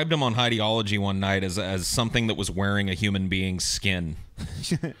described him on Ideology one night as something that was wearing a human being's skin.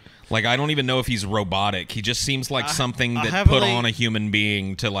 Like, I don't even know if he's robotic. He just seems like something that put on a human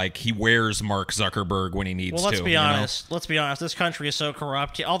being to, like, he wears Mark Zuckerberg when he needs to. Well, let's be honest. Let's be honest. This country is so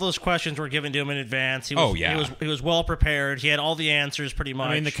corrupt. All those questions were given to him in advance. He was well prepared. He had all the answers pretty much.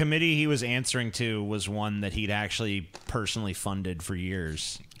 I mean, the committee he was answering to was one that he'd actually personally funded for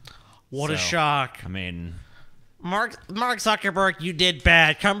years. What a shock. I mean... Mark Zuckerberg, you did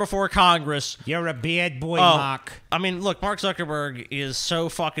bad. Come before Congress. You're a bad boy, Mark. I mean, look, Mark Zuckerberg is so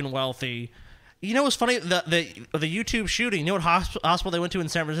fucking wealthy. You know what's funny? The YouTube shooting. You know what hospital they went to in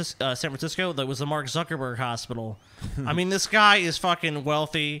San Francisco? That was the Mark Zuckerberg Hospital. I mean, this guy is fucking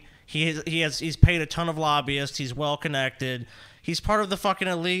wealthy. He's paid a ton of lobbyists. He's well connected. He's part of the fucking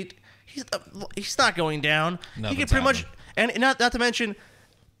elite. He's not going down. Nothing's he can pretty much, and not to mention,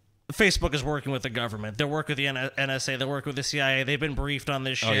 Facebook is working with the government. They work with the NSA. They work with the CIA. They've been briefed on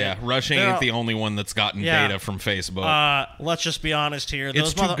this shit. Oh, yeah. Russia ain't the only one that's gotten data from Facebook. Let's just be honest here.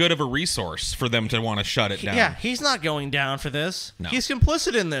 It's too good of a resource for them to want to shut it down. Yeah, he's not going down for this. No. He's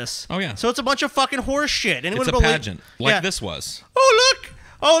complicit in this. Oh, yeah. So it's a bunch of fucking horse shit. It's a pageant, like this was. Oh, look.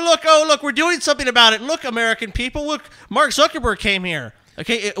 Oh, look. We're doing something about it. Look, American people. Look, Mark Zuckerberg came here.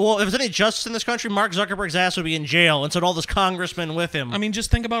 Okay, well, if there's any justice in this country, Mark Zuckerberg's ass would be in jail, and so all those congressmen with him. I mean,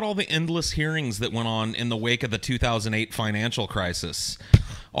 just think about all the endless hearings that went on in the wake of the 2008 financial crisis.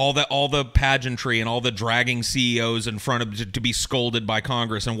 All the pageantry and all the dragging CEOs in front of to be scolded by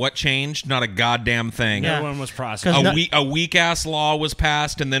Congress. And what changed? Not a goddamn thing. No one was prosecuted. A weak-ass law was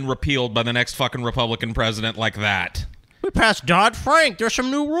passed and then repealed by the next fucking Republican president like that. We passed Dodd-Frank. There's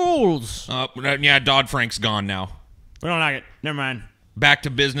some new rules. Yeah, Dodd-Frank's gone now. We don't like it. Never mind. Back to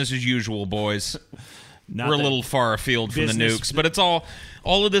business as usual, boys. We're a little far afield from the nukes, but it's all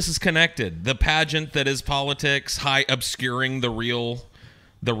of this is connected. The pageant that is politics, obscuring the real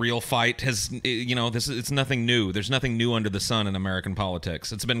fight has, it's nothing new. There's nothing new under the sun in American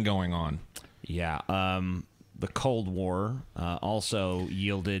politics. It's been going on. Yeah. The Cold War also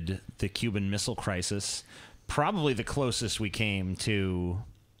yielded the Cuban Missile Crisis, probably the closest we came to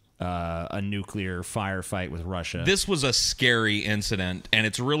a nuclear firefight with Russia. This was a scary incident, and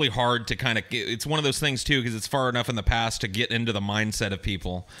it's really hard to kind of... It's one of those things, too, because it's far enough in the past to get into the mindset of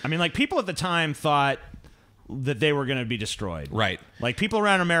people. I mean, like, people at the time thought that they were going to be destroyed. Right. Like, people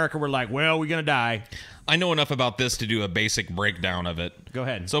around America were like, well, we're going to die. I know enough about this to do a basic breakdown of it. Go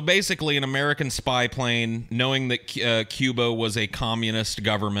ahead. So basically, an American spy plane, knowing that Cuba was a communist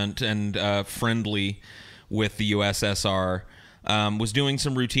government and friendly with the USSR... was doing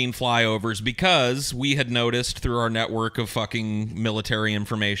some routine flyovers because we had noticed through our network of fucking military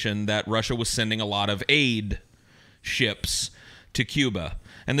information that Russia was sending a lot of aid ships to Cuba.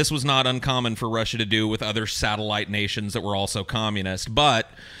 And this was not uncommon for Russia to do with other satellite nations that were also communist. But,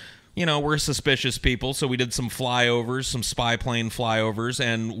 we're suspicious people, so we did some flyovers, some spy plane flyovers,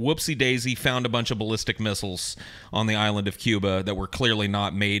 and whoopsie-daisy found a bunch of ballistic missiles on the island of Cuba that were clearly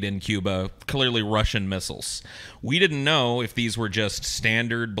not made in Cuba, clearly Russian missiles. We didn't know if these were just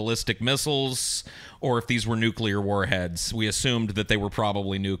standard ballistic missiles or if these were nuclear warheads. We assumed that they were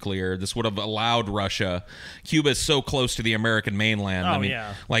probably nuclear. This would have allowed Russia. Cuba is so close to the American mainland. Oh, I mean,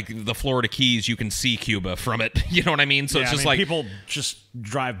 like the Florida Keys, you can see Cuba from it. You know what I mean? So it's just like people just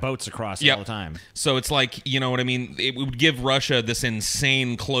drive boats across it all the time. So it's like, you know what I mean? It would give Russia this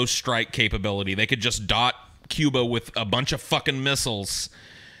insane close strike capability. They could just dot Cuba with a bunch of fucking missiles,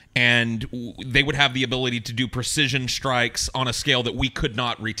 and they would have the ability to do precision strikes on a scale that we could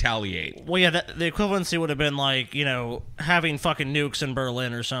not retaliate. Well, yeah, the equivalency would have been like, having fucking nukes in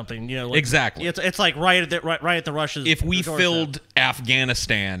Berlin or something. Like, exactly. It's like right at the Russians. If we filled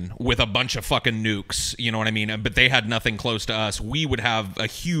Afghanistan with a bunch of fucking nukes, you know what I mean? But they had nothing close to us, we would have a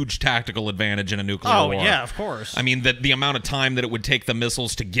huge tactical advantage in a nuclear war. Oh, yeah, of course. I mean, the amount of time that it would take the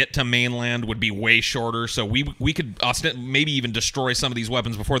missiles to get to mainland would be way shorter, so we could maybe even destroy some of these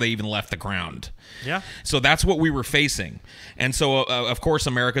weapons before they even left the ground. Yeah. So that's what we were facing. And so, of course,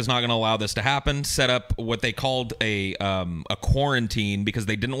 America's not going to allow this to happen. Set up what they called a quarantine because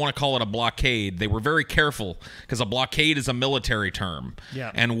they didn't want to call it a blockade. They were very careful because a blockade is a military term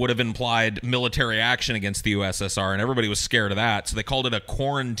and would have implied military action against the USSR, and everybody was scared of that. So they called it a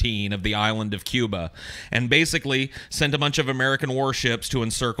quarantine of the island of Cuba and basically sent a bunch of American warships to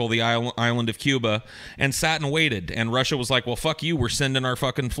encircle the island of Cuba and sat and waited. And Russia was like, well, fuck you, we're sending our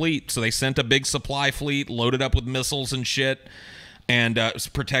fucking fleet. So they sent a big supply fleet loaded up with missiles and shit, and it was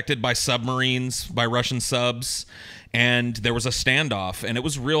protected by submarines, by Russian subs, and there was a standoff, and it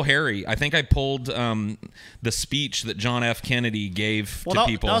was real hairy. I think I pulled the speech that John F. Kennedy gave to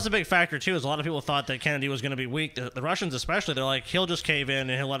people. That was a big factor, too, is a lot of people thought that Kennedy was going to be weak. The Russians especially, they're like, he'll just cave in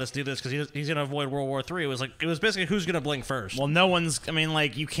and he'll let us do this because he's going to avoid World War III. It was basically who's going to blink first. Well, no one's, I mean,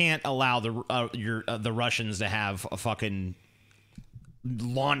 like, you can't allow the Russians to have a fucking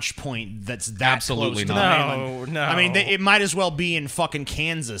launch point that's that absolutely close to not. the mainland. No. I mean, it might as well be in fucking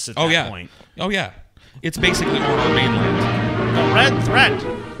Kansas at that point. Oh, yeah. It's basically on our mainland. The red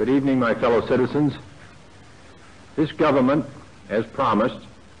threat. Good evening, my fellow citizens. This government, as promised,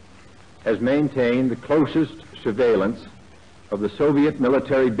 has maintained the closest surveillance of the Soviet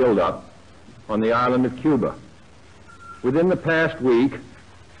military buildup on the island of Cuba. Within the past week,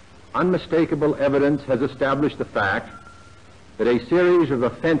 unmistakable evidence has established the fact that a series of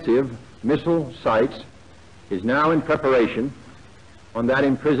offensive missile sites is now in preparation on that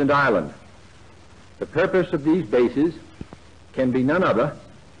imprisoned island. The purpose of these bases can be none other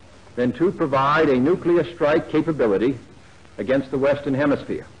than to provide a nuclear strike capability against the Western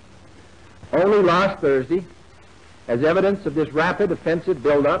Hemisphere. Only last Thursday, as evidence of this rapid offensive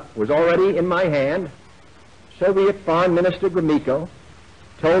buildup was already in my hand, Soviet Foreign Minister Gromyko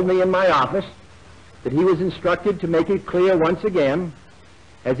told me in my office that he was instructed to make it clear once again,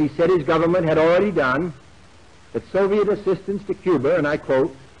 as he said his government had already done, that Soviet assistance to Cuba, and I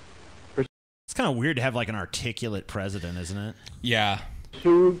quote, it's kind of weird to have like an articulate president, isn't it? Yeah.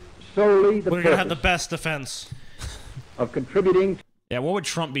 Solely the We're going to have the best defense of contributing. Yeah, what would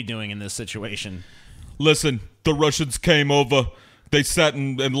Trump be doing in this situation? Listen, the Russians came over. They sat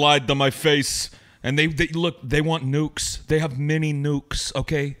and lied to my face. And they look, they want nukes. They have many nukes,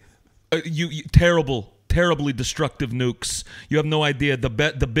 okay? You terribly destructive nukes. You have no idea, the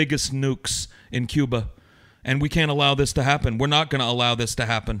biggest nukes in Cuba. And we can't allow this to happen. We're not going to allow this to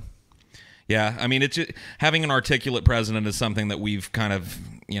happen. Yeah, I mean, having an articulate president is something that we've kind of,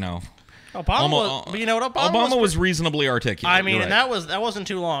 Obama was reasonably articulate. I mean, right. and that wasn't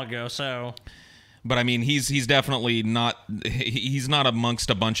too long ago, so. But I mean, he's definitely not. He's not amongst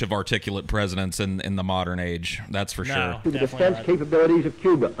a bunch of articulate presidents in the modern age. That's for sure. To the defense capabilities of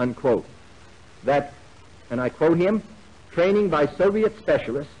Cuba, unquote. That, and I quote him, training by Soviet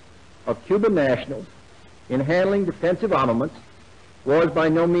specialists of Cuban nationals in handling defensive armaments was by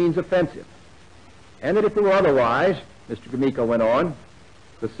no means offensive. And that if it were otherwise, Mr. Gromyko went on,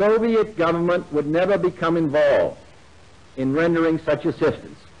 the Soviet government would never become involved in rendering such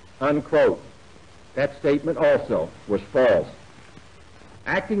assistance, unquote. That statement also was false.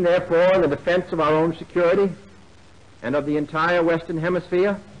 Acting, therefore, in the defense of our own security and of the entire Western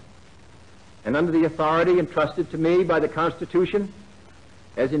Hemisphere, and under the authority entrusted to me by the Constitution,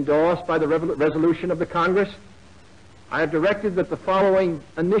 as endorsed by the resolution of the Congress, I have directed that the following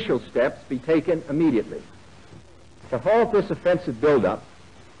initial steps be taken immediately. To halt this offensive buildup,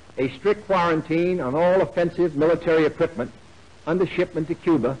 a strict quarantine on all offensive military equipment under shipment to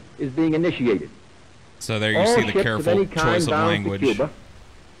Cuba is being initiated. So there you see the careful choice of language. Cuba,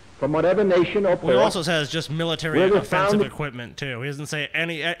 from whatever nation or port. Well, he also says just military offensive equipment too. He doesn't say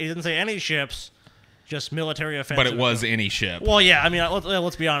any ships. Just military offensive. But it was any ship. Well, yeah. I mean,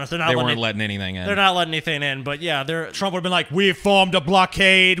 let's be honest. They weren't letting anything in. They're not letting anything in. But yeah, Trump would have been like, "We've formed a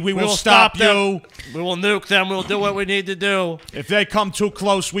blockade. We will stop you. We will nuke them. We'll do what we need to do. If they come too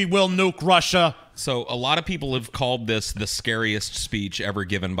close, we will nuke Russia." So a lot of people have called this the scariest speech ever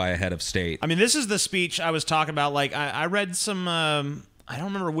given by a head of state. I mean, this is the speech I was talking about. Like, I read some. I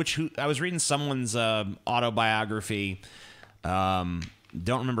don't remember I was reading someone's autobiography.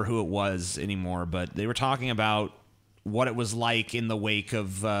 Don't remember who it was anymore, but they were talking about what it was like in the wake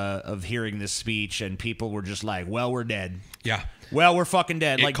of hearing this speech, and people were just like, "Well, we're dead." Yeah. Well, we're fucking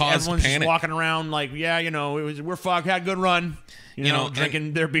dead. It like caused everyone's panic. just walking around like, "Yeah, we're fucked. Had a good run." You know,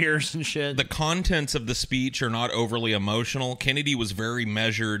 drinking their beers and shit. The contents of the speech are not overly emotional. Kennedy was very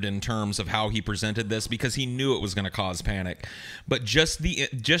measured in terms of how he presented this because he knew it was going to cause panic. But just the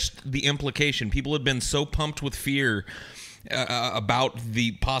implication, people had been so pumped with fear about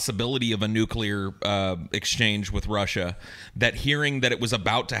the possibility of a nuclear exchange with Russia, that hearing that it was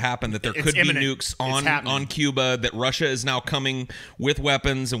about to happen, that there could be nukes on Cuba, that Russia is now coming with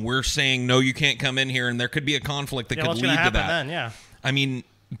weapons, and we're saying, no, you can't come in here, and there could be a conflict that could lead to that. Then, yeah. I mean,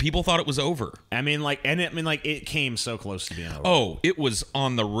 people thought it was over. It came so close to being over. Oh, it was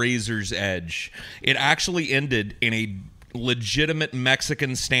on the razor's edge. It actually ended in a legitimate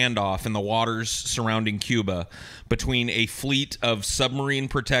Mexican standoff in the waters surrounding Cuba between a fleet of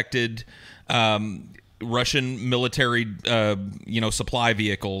submarine-protected Russian military, supply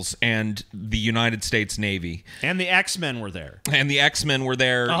vehicles and the United States Navy. And the X-Men were there. Oh,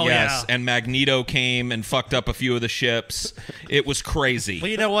 yes. Yeah. And Magneto came and fucked up a few of the ships. It was crazy. Well,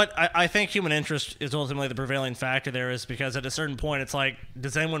 you know what? I think human interest is ultimately the prevailing factor there, is because at a certain point, it's like,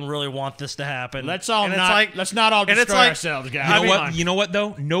 does anyone really want this to happen? Let's not all destroy ourselves, guys. You know what,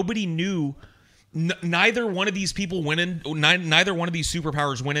 though? Nobody knew. Neither one of these people neither one of these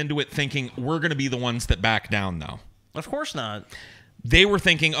superpowers went into it thinking we're going to be the ones that back down, though. Of course not. They were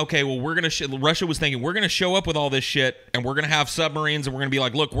thinking, okay, well, Russia was thinking, we're going to show up with all this shit, and we're going to have submarines, and we're going to be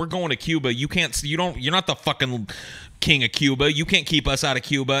like, look, we're going to Cuba. You're not the fucking king of Cuba. You can't keep us out of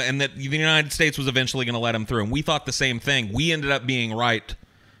Cuba. And that the United States was eventually going to let them through. And we thought the same thing. We ended up being right,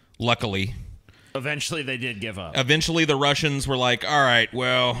 luckily. Eventually, they did give up. Eventually, the Russians were like, all right,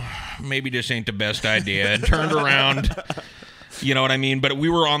 well, maybe this ain't the best idea, and turned around. You know what I mean? But we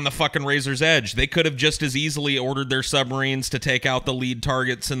were on the fucking razor's edge. They could have just as easily ordered their submarines to take out the lead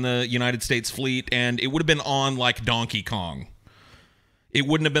targets in the United States fleet, and it would have been on like Donkey Kong. It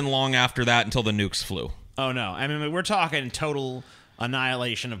wouldn't have been long after that until the nukes flew. Oh, no. I mean, we're talking total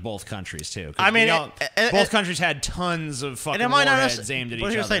annihilation of both countries, too. I mean, both countries had tons of fucking warheads aimed at each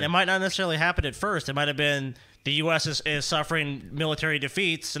other. It might not necessarily happen at first. It might have been the U.S. is suffering military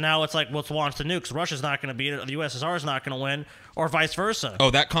defeats, and now it's like, let's launch the nukes. Russia's not going to beat it. The USSR is not going to win, or vice versa.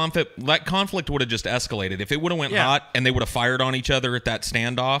 Oh, that conflict would have just escalated. If it would have went hot and they would have fired on each other at that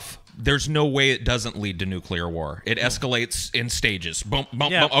standoff, there's no way it doesn't lead to nuclear war. It escalates in stages. Boom, boom,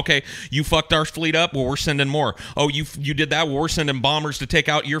 boom. Okay, you fucked our fleet up. Well, we're sending more. Oh, you did that. Well, we're sending bombers to take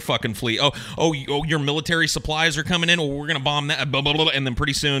out your fucking fleet. Oh, your military supplies are coming in. Well, we're gonna bomb that. Blah, blah, blah, and then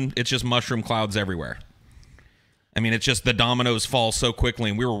pretty soon it's just mushroom clouds everywhere. I mean, it's just the dominoes fall so quickly,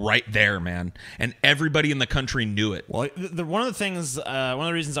 and we were right there, man. And everybody in the country knew it. Well, one of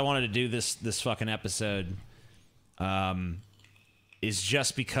the reasons I wanted to do this fucking episode, is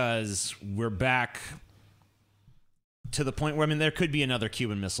just because we're back to the point where, I mean, there could be another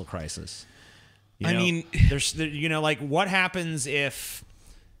Cuban Missile Crisis. What happens if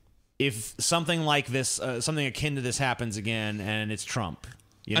something like this, something akin to this happens again, and it's Trump?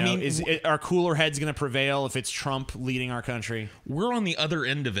 Are cooler heads going to prevail if it's Trump leading our country? We're on the other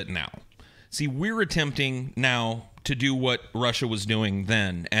end of it now. See, we're attempting now to do what Russia was doing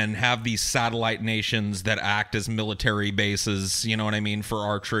then and have these satellite nations that act as military bases, you know what I mean, for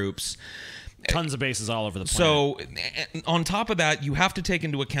our troops. Tons of bases all over the planet. So, on top of that, you have to take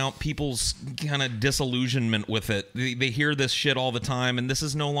into account people's kind of disillusionment with it. They hear this shit all the time, and this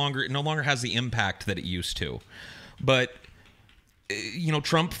is no longer has the impact that it used to. But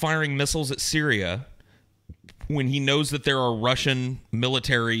Trump firing missiles at Syria when he knows that there are Russian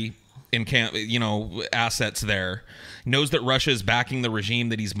military assets there, knows that Russia is backing the regime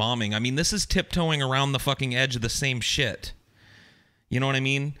that he's bombing. I mean, this is tiptoeing around the fucking edge of the same shit. You know what I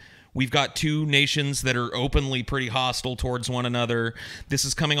mean? We've got two nations that are openly pretty hostile towards one another. This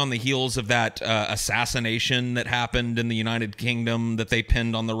is coming on the heels of that assassination that happened in the United Kingdom that they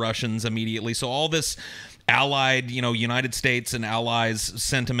pinned on the Russians immediately. So all this allied, United States and allies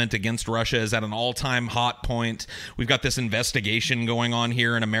sentiment against Russia is at an all-time hot point. We've got this investigation going on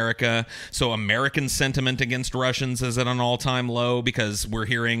here in America. So American sentiment against Russians is at an all-time low because we're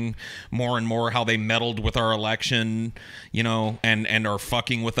hearing more and more how they meddled with our election, and are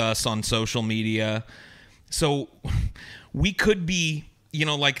fucking with us on social media. So we could be,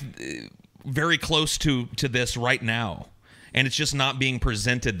 very close to this right now. And it's just not being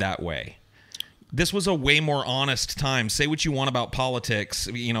presented that way. This was a way more honest time. Say what you want about politics,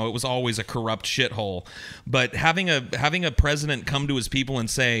 it was always a corrupt shithole. But having a president come to his people and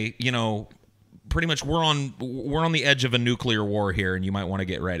say, pretty much we're on the edge of a nuclear war here, and you might want to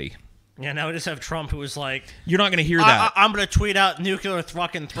get ready. Yeah, now we just have Trump who was like, you're not going to hear that. I'm going to tweet out nuclear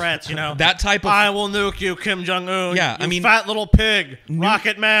fucking threats, That type of... I will nuke you, Kim Jong-un. Yeah, you fat little pig.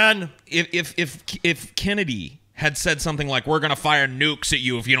 Rocket Man. If Kennedy had said something like, we're going to fire nukes at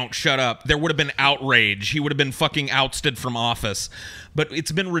you if you don't shut up, there would have been outrage. He would have been fucking ousted from office. But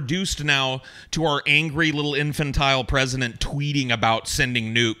it's been reduced now to our angry little infantile president tweeting about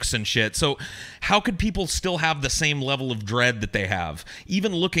sending nukes and shit. So how could people still have the same level of dread that they have?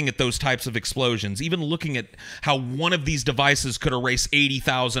 Even looking at those types of explosions, even looking at how one of these devices could erase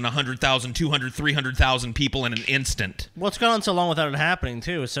 80,000, 100,000, 200, 300,000 people in an instant. What's gone on so long without it happening,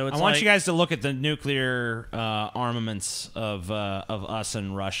 too? So it's I want you guys to look at the nuclear armaments of us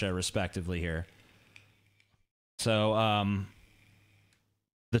and Russia, respectively, here. So,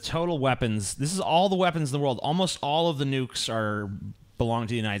 the total weapons, this is all the weapons in the world. Almost all of the nukes belong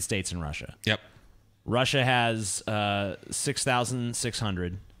to the United States and Russia. Yep. Russia has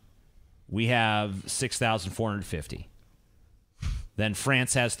 6,600. We have 6,450. Then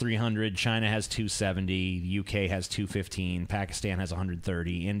France has 300. China has 270. The UK has 215. Pakistan has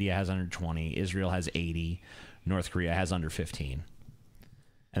 130. India has 120. Israel has 80. North Korea has under 15.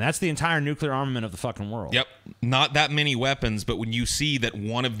 And that's the entire nuclear armament of the fucking world. Yep. Not that many weapons, but when you see that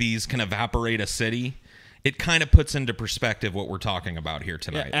one of these can evaporate a city, it kind of puts into perspective what we're talking about here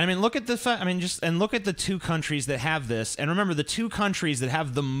tonight. Yeah, and I mean, look at look at the two countries that have this. And remember, the two countries that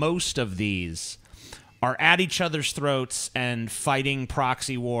have the most of these are at each other's throats and fighting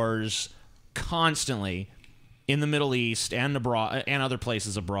proxy wars constantly in the Middle East and abroad and other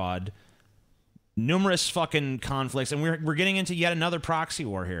places abroad. Numerous fucking conflicts, and we're getting into yet another proxy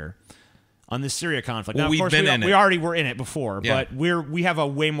war here on this Syria conflict. Well, now, of course, we already were in it before, yeah. but we have a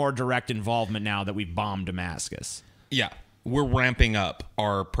way more direct involvement now that we've bombed Damascus. Yeah, we're ramping up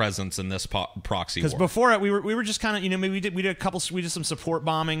our presence in this proxy war. Because before it, we were just kind of, maybe we did some support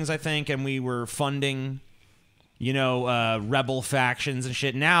bombings, I think, and we were funding, rebel factions and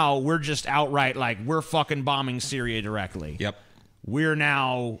shit. Now we're just outright we're fucking bombing Syria directly. Yep. We're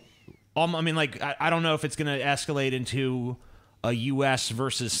now. I don't know if it's going to escalate into a U.S.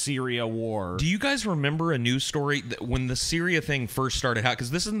 versus Syria war. Do you guys remember a news story that when the Syria thing first started out?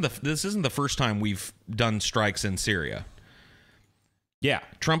 Because this isn't the first time we've done strikes in Syria. Yeah,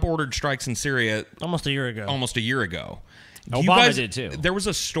 Trump ordered strikes in Syria almost a year ago. Obama did too. There was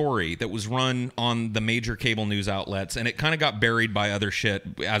a story that was run on the major cable news outlets, and it kind of got buried by other shit,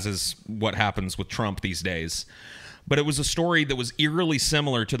 as is what happens with Trump these days. But it was a story that was eerily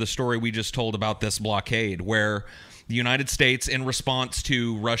similar to the story we just told about this blockade, where the United States, in response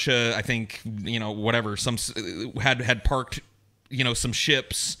to Russia, I think, had parked, some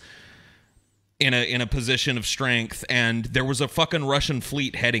ships in a position of strength, and there was a fucking Russian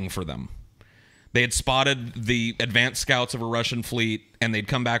fleet heading for them. They had spotted the advanced scouts of a Russian fleet, and they'd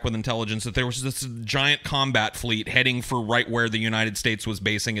come back with intelligence that there was this giant combat fleet heading for right where the United States was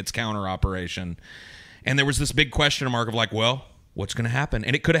basing its counter operation. And there was this big question mark of what's going to happen?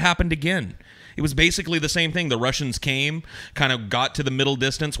 And it could have happened again. It was basically the same thing. The Russians came, kind of got to the middle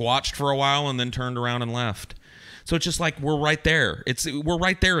distance, watched for a while, and then turned around and left. So it's just we're right there. We're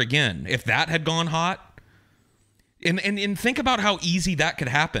right there again. If that had gone hot, and think about how easy that could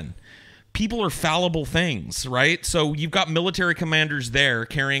happen. People are fallible things, right? So you've got military commanders there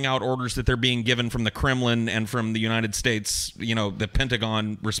carrying out orders that they're being given from the Kremlin and from the United States, the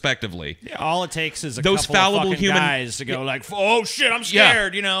Pentagon, respectively. Yeah, all it takes is those fallible human guys to go oh shit, I'm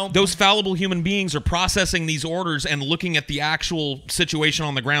scared, Those fallible human beings are processing these orders and looking at the actual situation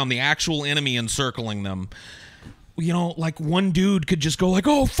on the ground, the actual enemy encircling them. One dude could just go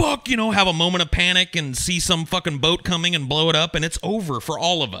oh fuck, have a moment of panic and see some fucking boat coming and blow it up, and it's over for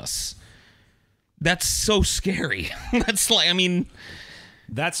all of us. That's so scary. That's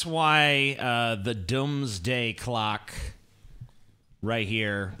why the doomsday clock right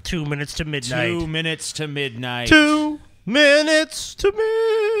here. 2 minutes to midnight. 2 minutes to midnight. 2 minutes to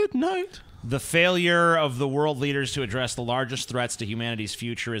midnight. The failure of the world leaders to address the largest threats to humanity's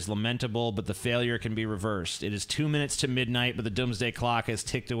future is lamentable, but the failure can be reversed. It is 2 minutes to midnight, but the doomsday clock has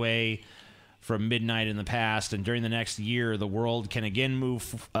ticked away from midnight in the past, and during the next year, the world can again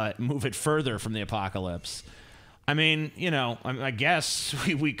move it further from the apocalypse. I mean, I guess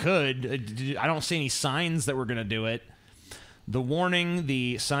we could. I don't see any signs that we're going to do it. The warning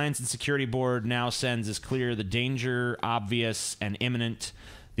the Science and Security Board now sends is clear. The danger, obvious and imminent.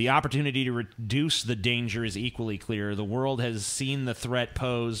 The opportunity to reduce the danger is equally clear. The world has seen the threat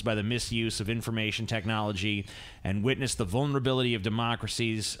posed by the misuse of information technology and witnessed the vulnerability of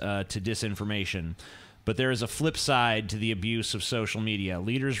democracies to disinformation. But there is a flip side to the abuse of social media.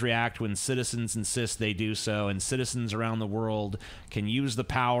 Leaders react when citizens insist they do so, and citizens around the world can use the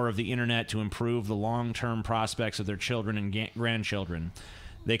power of the internet to improve the long-term prospects of their children and grandchildren.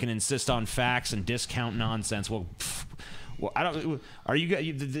 They can insist on facts and discount nonsense. Well, Well, I don't. Are you?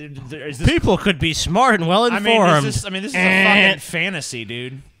 Is this, People could be smart and well informed. This is a fucking fantasy,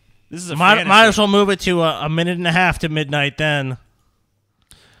 dude. This is a might fantasy. as well move it to a minute and a half to midnight. Then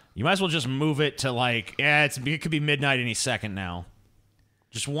you might as well just move it to like it could be midnight any second now.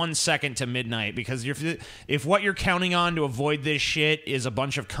 Just 1 second to midnight, because if what you're counting on to avoid this shit is a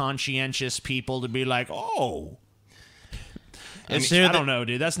bunch of conscientious people to be like, oh. I don't know,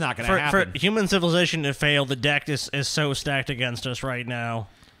 dude. That's not going to happen. For human civilization to fail, the deck is so stacked against us right now.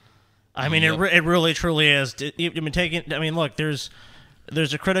 I mean, it really, truly is. Look, there's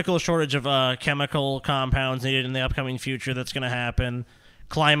a critical shortage of chemical compounds needed in the upcoming future that's going to happen.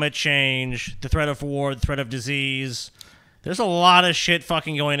 Climate change, the threat of war, the threat of disease. There's a lot of shit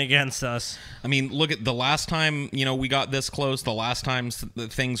fucking going against us. I mean, look at the last time, we got this close, the last time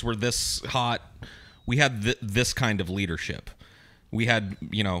things were this hot, we had this kind of leadership. We had,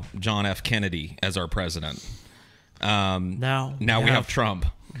 John F. Kennedy as our president. Now we have Trump.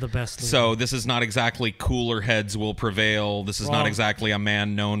 The best leader. So this is not exactly cooler heads will prevail. This is not exactly a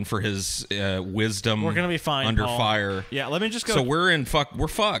man known for his wisdom. We're gonna be fine under Paul. fire. Yeah, let me just go. So we're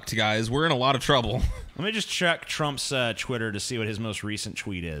fucked, guys. We're in a lot of trouble. Let me just check Trump's Twitter to see what his most recent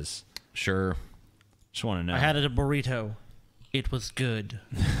tweet is. Sure. Just want to know. I had a burrito. It was good.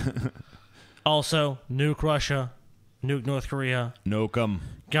 Also, nuke Russia. Nuke North Korea. Nuke 'em.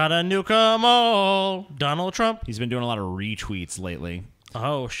 Gotta nuke 'em all. Donald Trump. He's been doing a lot of retweets lately.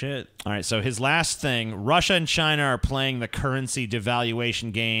 Oh, shit. All right, so his last thing, Russia and China are playing the currency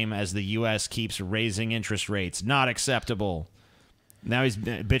devaluation game as the U.S. keeps raising interest rates. Not acceptable. Now he's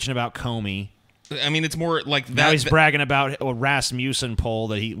bitching about Comey. I mean, it's more like that. Now he's bragging about a Rasmussen poll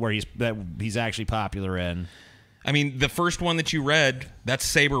that he's actually popular in. I mean, the first one that you read, that's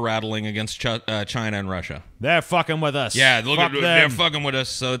saber rattling against China and Russia. They're fucking with us. Yeah, they're fucking with us,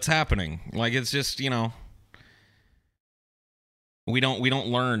 so it's happening. Like, it's just, we don't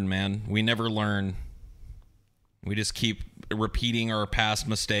learn, man. We never learn. We just keep repeating our past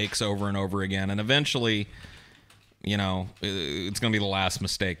mistakes over and over again, and eventually, it's going to be the last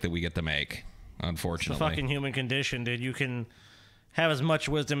mistake that we get to make, unfortunately. It's the fucking human condition, dude. You can have as much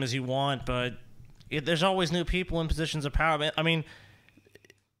wisdom as you want, but there's always new people in positions of power. I mean,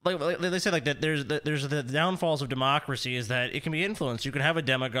 like they say, like that. There's the downfalls of democracy is that it can be influenced. You can have a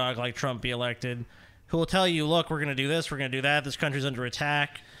demagogue like Trump be elected, who will tell you, "Look, we're going to do this. We're going to do that. This country's under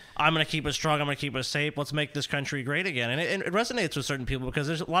attack. I'm going to keep us strong. I'm going to keep us safe. Let's make this country great again." And it resonates with certain people because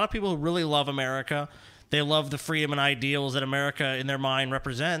there's a lot of people who really love America. They love the freedom and ideals that America, in their mind,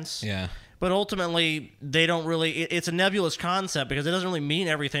 represents. Yeah. But ultimately, they don't really. It's a nebulous concept because it doesn't really mean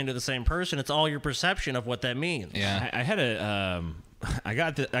everything to the same person. It's all your perception of what that means. Yeah, I had I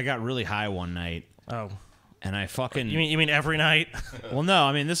got really high one night. Oh, and I fucking. You mean every night? Well, no.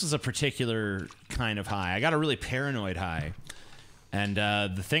 I mean, this is a particular kind of high. I got a really paranoid high, and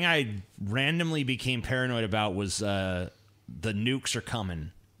the thing I randomly became paranoid about was the nukes are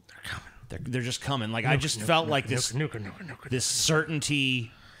coming. They're coming. They're just coming. Like I just felt like this this certainty.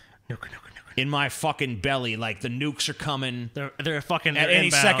 In my fucking belly, like the nukes are coming. They're fucking at any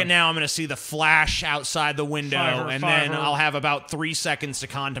inbound. second now. I'm gonna see the flash outside the window, and then I'll have about 3 seconds to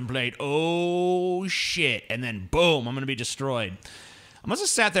contemplate. Oh shit! And then boom, I'm gonna be destroyed. I must have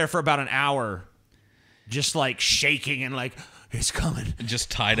sat there for about an hour, just like shaking and like it's coming.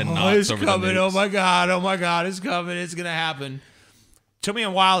 Just tied in knots it's over coming. the nukes. Oh my god! It's coming. It's gonna happen. Took me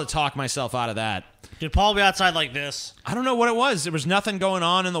a while to talk myself out of that. Did Paul be outside like this? I don't know what it was. There was nothing going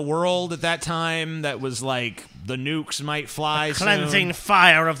on in the world at that time that was like the nukes might fly soon. Cleansing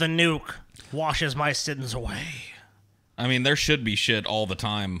fire of the nuke washes my sins away. I mean, there should be shit all the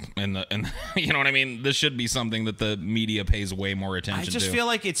time, and you know what I mean. This should be something that the media pays way more attention to. I just feel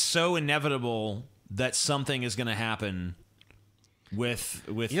like it's so inevitable that something is going to happen. With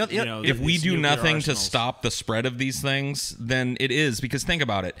if we do nothing to stop the spread of these things, then it is because think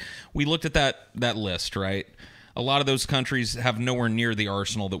about it. We looked at that list, right? A lot of those countries have nowhere near the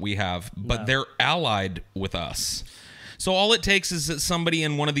arsenal that we have, but they're allied with us. So all it takes is that somebody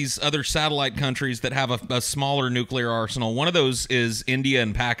in one of these other satellite countries that have a smaller nuclear arsenal. One of those is India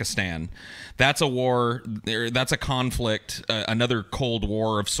and Pakistan. That's a war. That's a conflict. Another Cold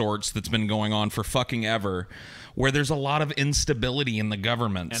War of sorts that's been going on for fucking ever. Where there's a lot of instability in the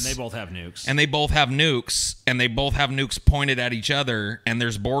governments. And they both have nukes. And they both have nukes pointed at each other, and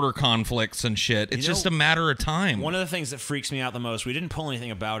there's border conflicts and shit. It's just a matter of time. One of the things that freaks me out the most, we didn't pull anything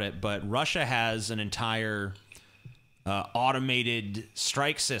about it, but Russia has an entire automated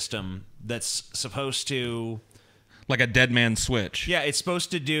strike system that's supposed to... Like a dead man switch. Yeah, it's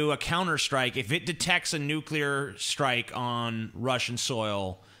supposed to do a counter-strike. If it detects a nuclear strike on Russian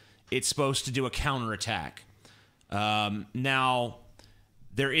soil, it's supposed to do a counterattack. Now,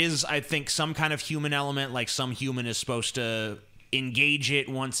 there is, I think, some kind of human element, like some human is supposed to engage it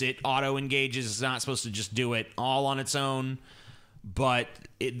once it auto-engages. It's not supposed to just do it all on its own. But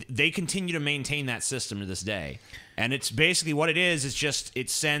they continue to maintain that system to this day. And it's basically what it is. It's just it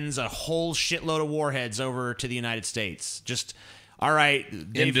sends a whole shitload of warheads over to the United States. Just, all right.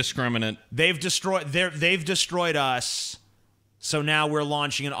 Indiscriminate. They've destroyed us. So now we're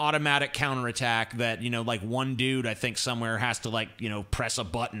launching an automatic counterattack that, like one dude, I think, somewhere has to, press a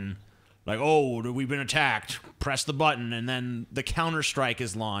button. Like, oh, we've been attacked. Press the button. And then the counterstrike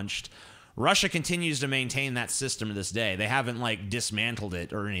is launched. Russia continues to maintain that system to this day. They haven't, dismantled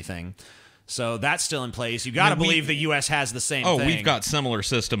it or anything. So that's still in place. You got to believe the U.S. has the same thing. Oh, we've got similar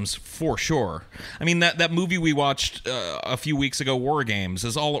systems for sure. I mean, that movie we watched a few weeks ago, War Games,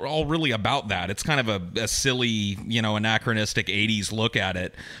 is all really about that. It's kind of a silly, anachronistic 80s look at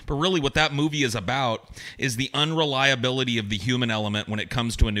it. But really what that movie is about is the unreliability of the human element when it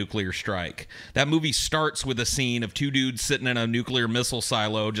comes to a nuclear strike. That movie starts with a scene of two dudes sitting in a nuclear missile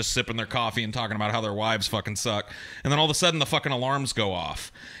silo just sipping their coffee and talking about how their wives fucking suck. And then all of a sudden the fucking alarms go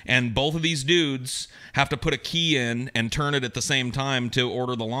off. And both of these dudes have to put a key in and turn it at the same time to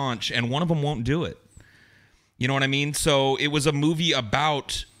order the launch, and one of them won't do it. You know what I mean? So it was a movie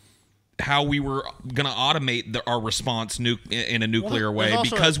about how we were going to automate our response in a nuclear way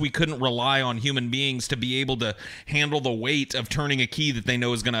because we couldn't rely on human beings to be able to handle the weight of turning a key that they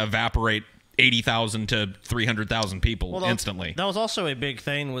know is going to evaporate 80,000 to 300,000 people instantly. That was also a big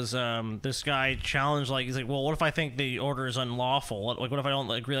thing. Was this guy challenged? He's like, well, what if I think the order is unlawful? What if I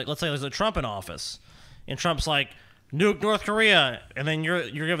don't agree? Let's say there's a Trump in office, and Trump's like, nuke North Korea, and then you're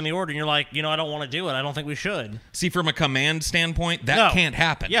given the order, and you're like, I don't want to do it. I don't think we should. See, from a command standpoint, that can't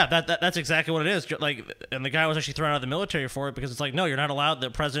happen. Yeah, that's exactly what it is. And the guy was actually thrown out of the military for it because it's like, no, you're not allowed. The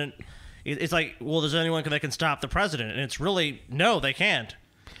president. It's like, well, there's anyone that can stop the president, and it's really no, they can't.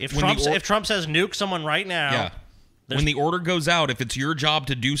 If Trump says nuke someone right now, when the order goes out, if it's your job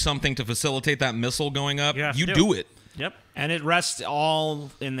to do something to facilitate that missile going up, you do it. Yep. And it rests all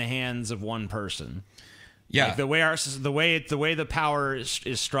in the hands of one person. Yeah. The way the power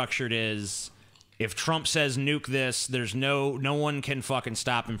is structured is, if Trump says nuke this, there's no one can fucking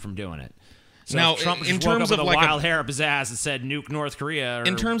stop him from doing it. So now, if Trump in just terms woke up of with a wild hair up his ass and said nuke North Korea,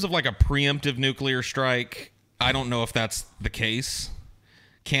 in terms of a preemptive nuclear strike, I don't know if that's the case.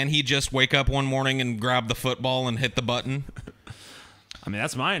 Can he just wake up one morning and grab the football and hit the button? I mean,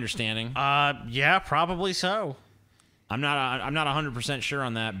 that's my understanding. Yeah, probably so. I'm not 100% sure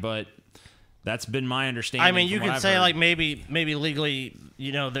on that, but that's been my understanding. I mean, you could say maybe legally,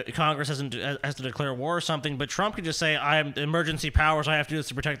 the Congress has to declare war or something, but Trump could just say, "I am emergency powers. I have to do this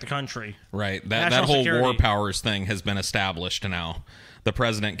to protect the country." Right. That whole war powers thing has been established now. The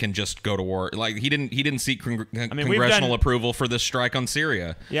president can just go to war. He didn't seek congressional approval for this strike on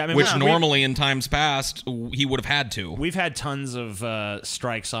Syria, which normally in times past he would have had to. We've had tons of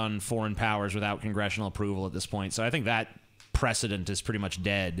strikes on foreign powers without congressional approval at this point, so I think that precedent is pretty much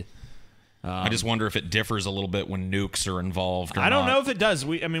dead. I just wonder if it differs a little bit when nukes are involved. I don't know if it does.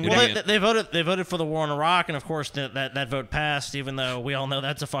 They voted for the war in Iraq, and of course that vote passed. Even though we all know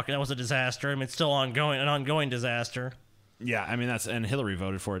that was a disaster. I mean, it's still an ongoing disaster. Yeah, I mean and Hillary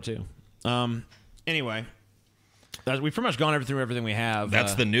voted for it too. Anyway, we've pretty much gone through everything we have.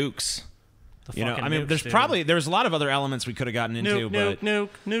 That's the nukes. There's a lot of other elements we could have gotten into, but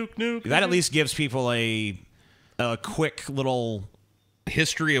nuke. That at least gives people a quick little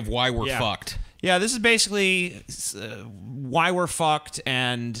history of why we're fucked. Yeah, this is basically why we're fucked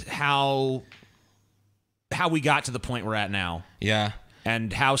and how we got to the point we're at now. Yeah.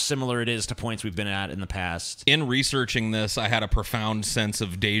 And how similar it is to points we've been at in the past. In researching this, I had a profound sense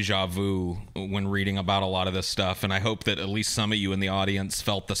of deja vu when reading about a lot of this stuff, and I hope that at least some of you in the audience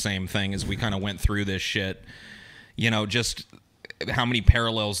felt the same thing as we kind of went through this shit. Just how many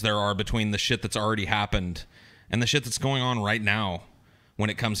parallels there are between the shit that's already happened and the shit that's going on right now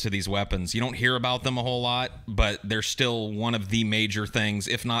when it comes to these weapons. You don't hear about them a whole lot, but they're still one of the major things,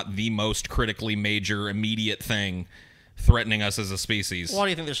 if not the most critically major immediate thing threatening us as a species. Why do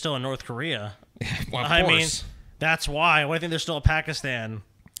you think they're still in North Korea? Well, of course. I mean, that's why. Why do you think they're still in Pakistan?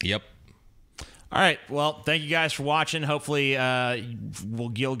 Yep. All right. Well, thank you guys for watching. Hopefully,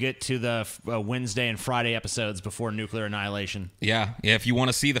 you'll get to the Wednesday and Friday episodes before nuclear annihilation. Yeah. If you want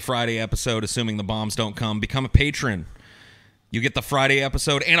to see the Friday episode, assuming the bombs don't come, become a patron. You get the Friday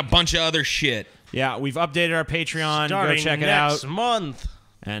episode and a bunch of other shit. Yeah, we've updated our Patreon. Starting Go check it out next month.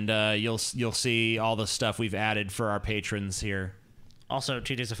 And you'll see all the stuff we've added for our patrons here. Also,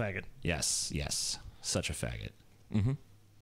 TJ's a faggot. Yes. Such a faggot. Mm-hmm.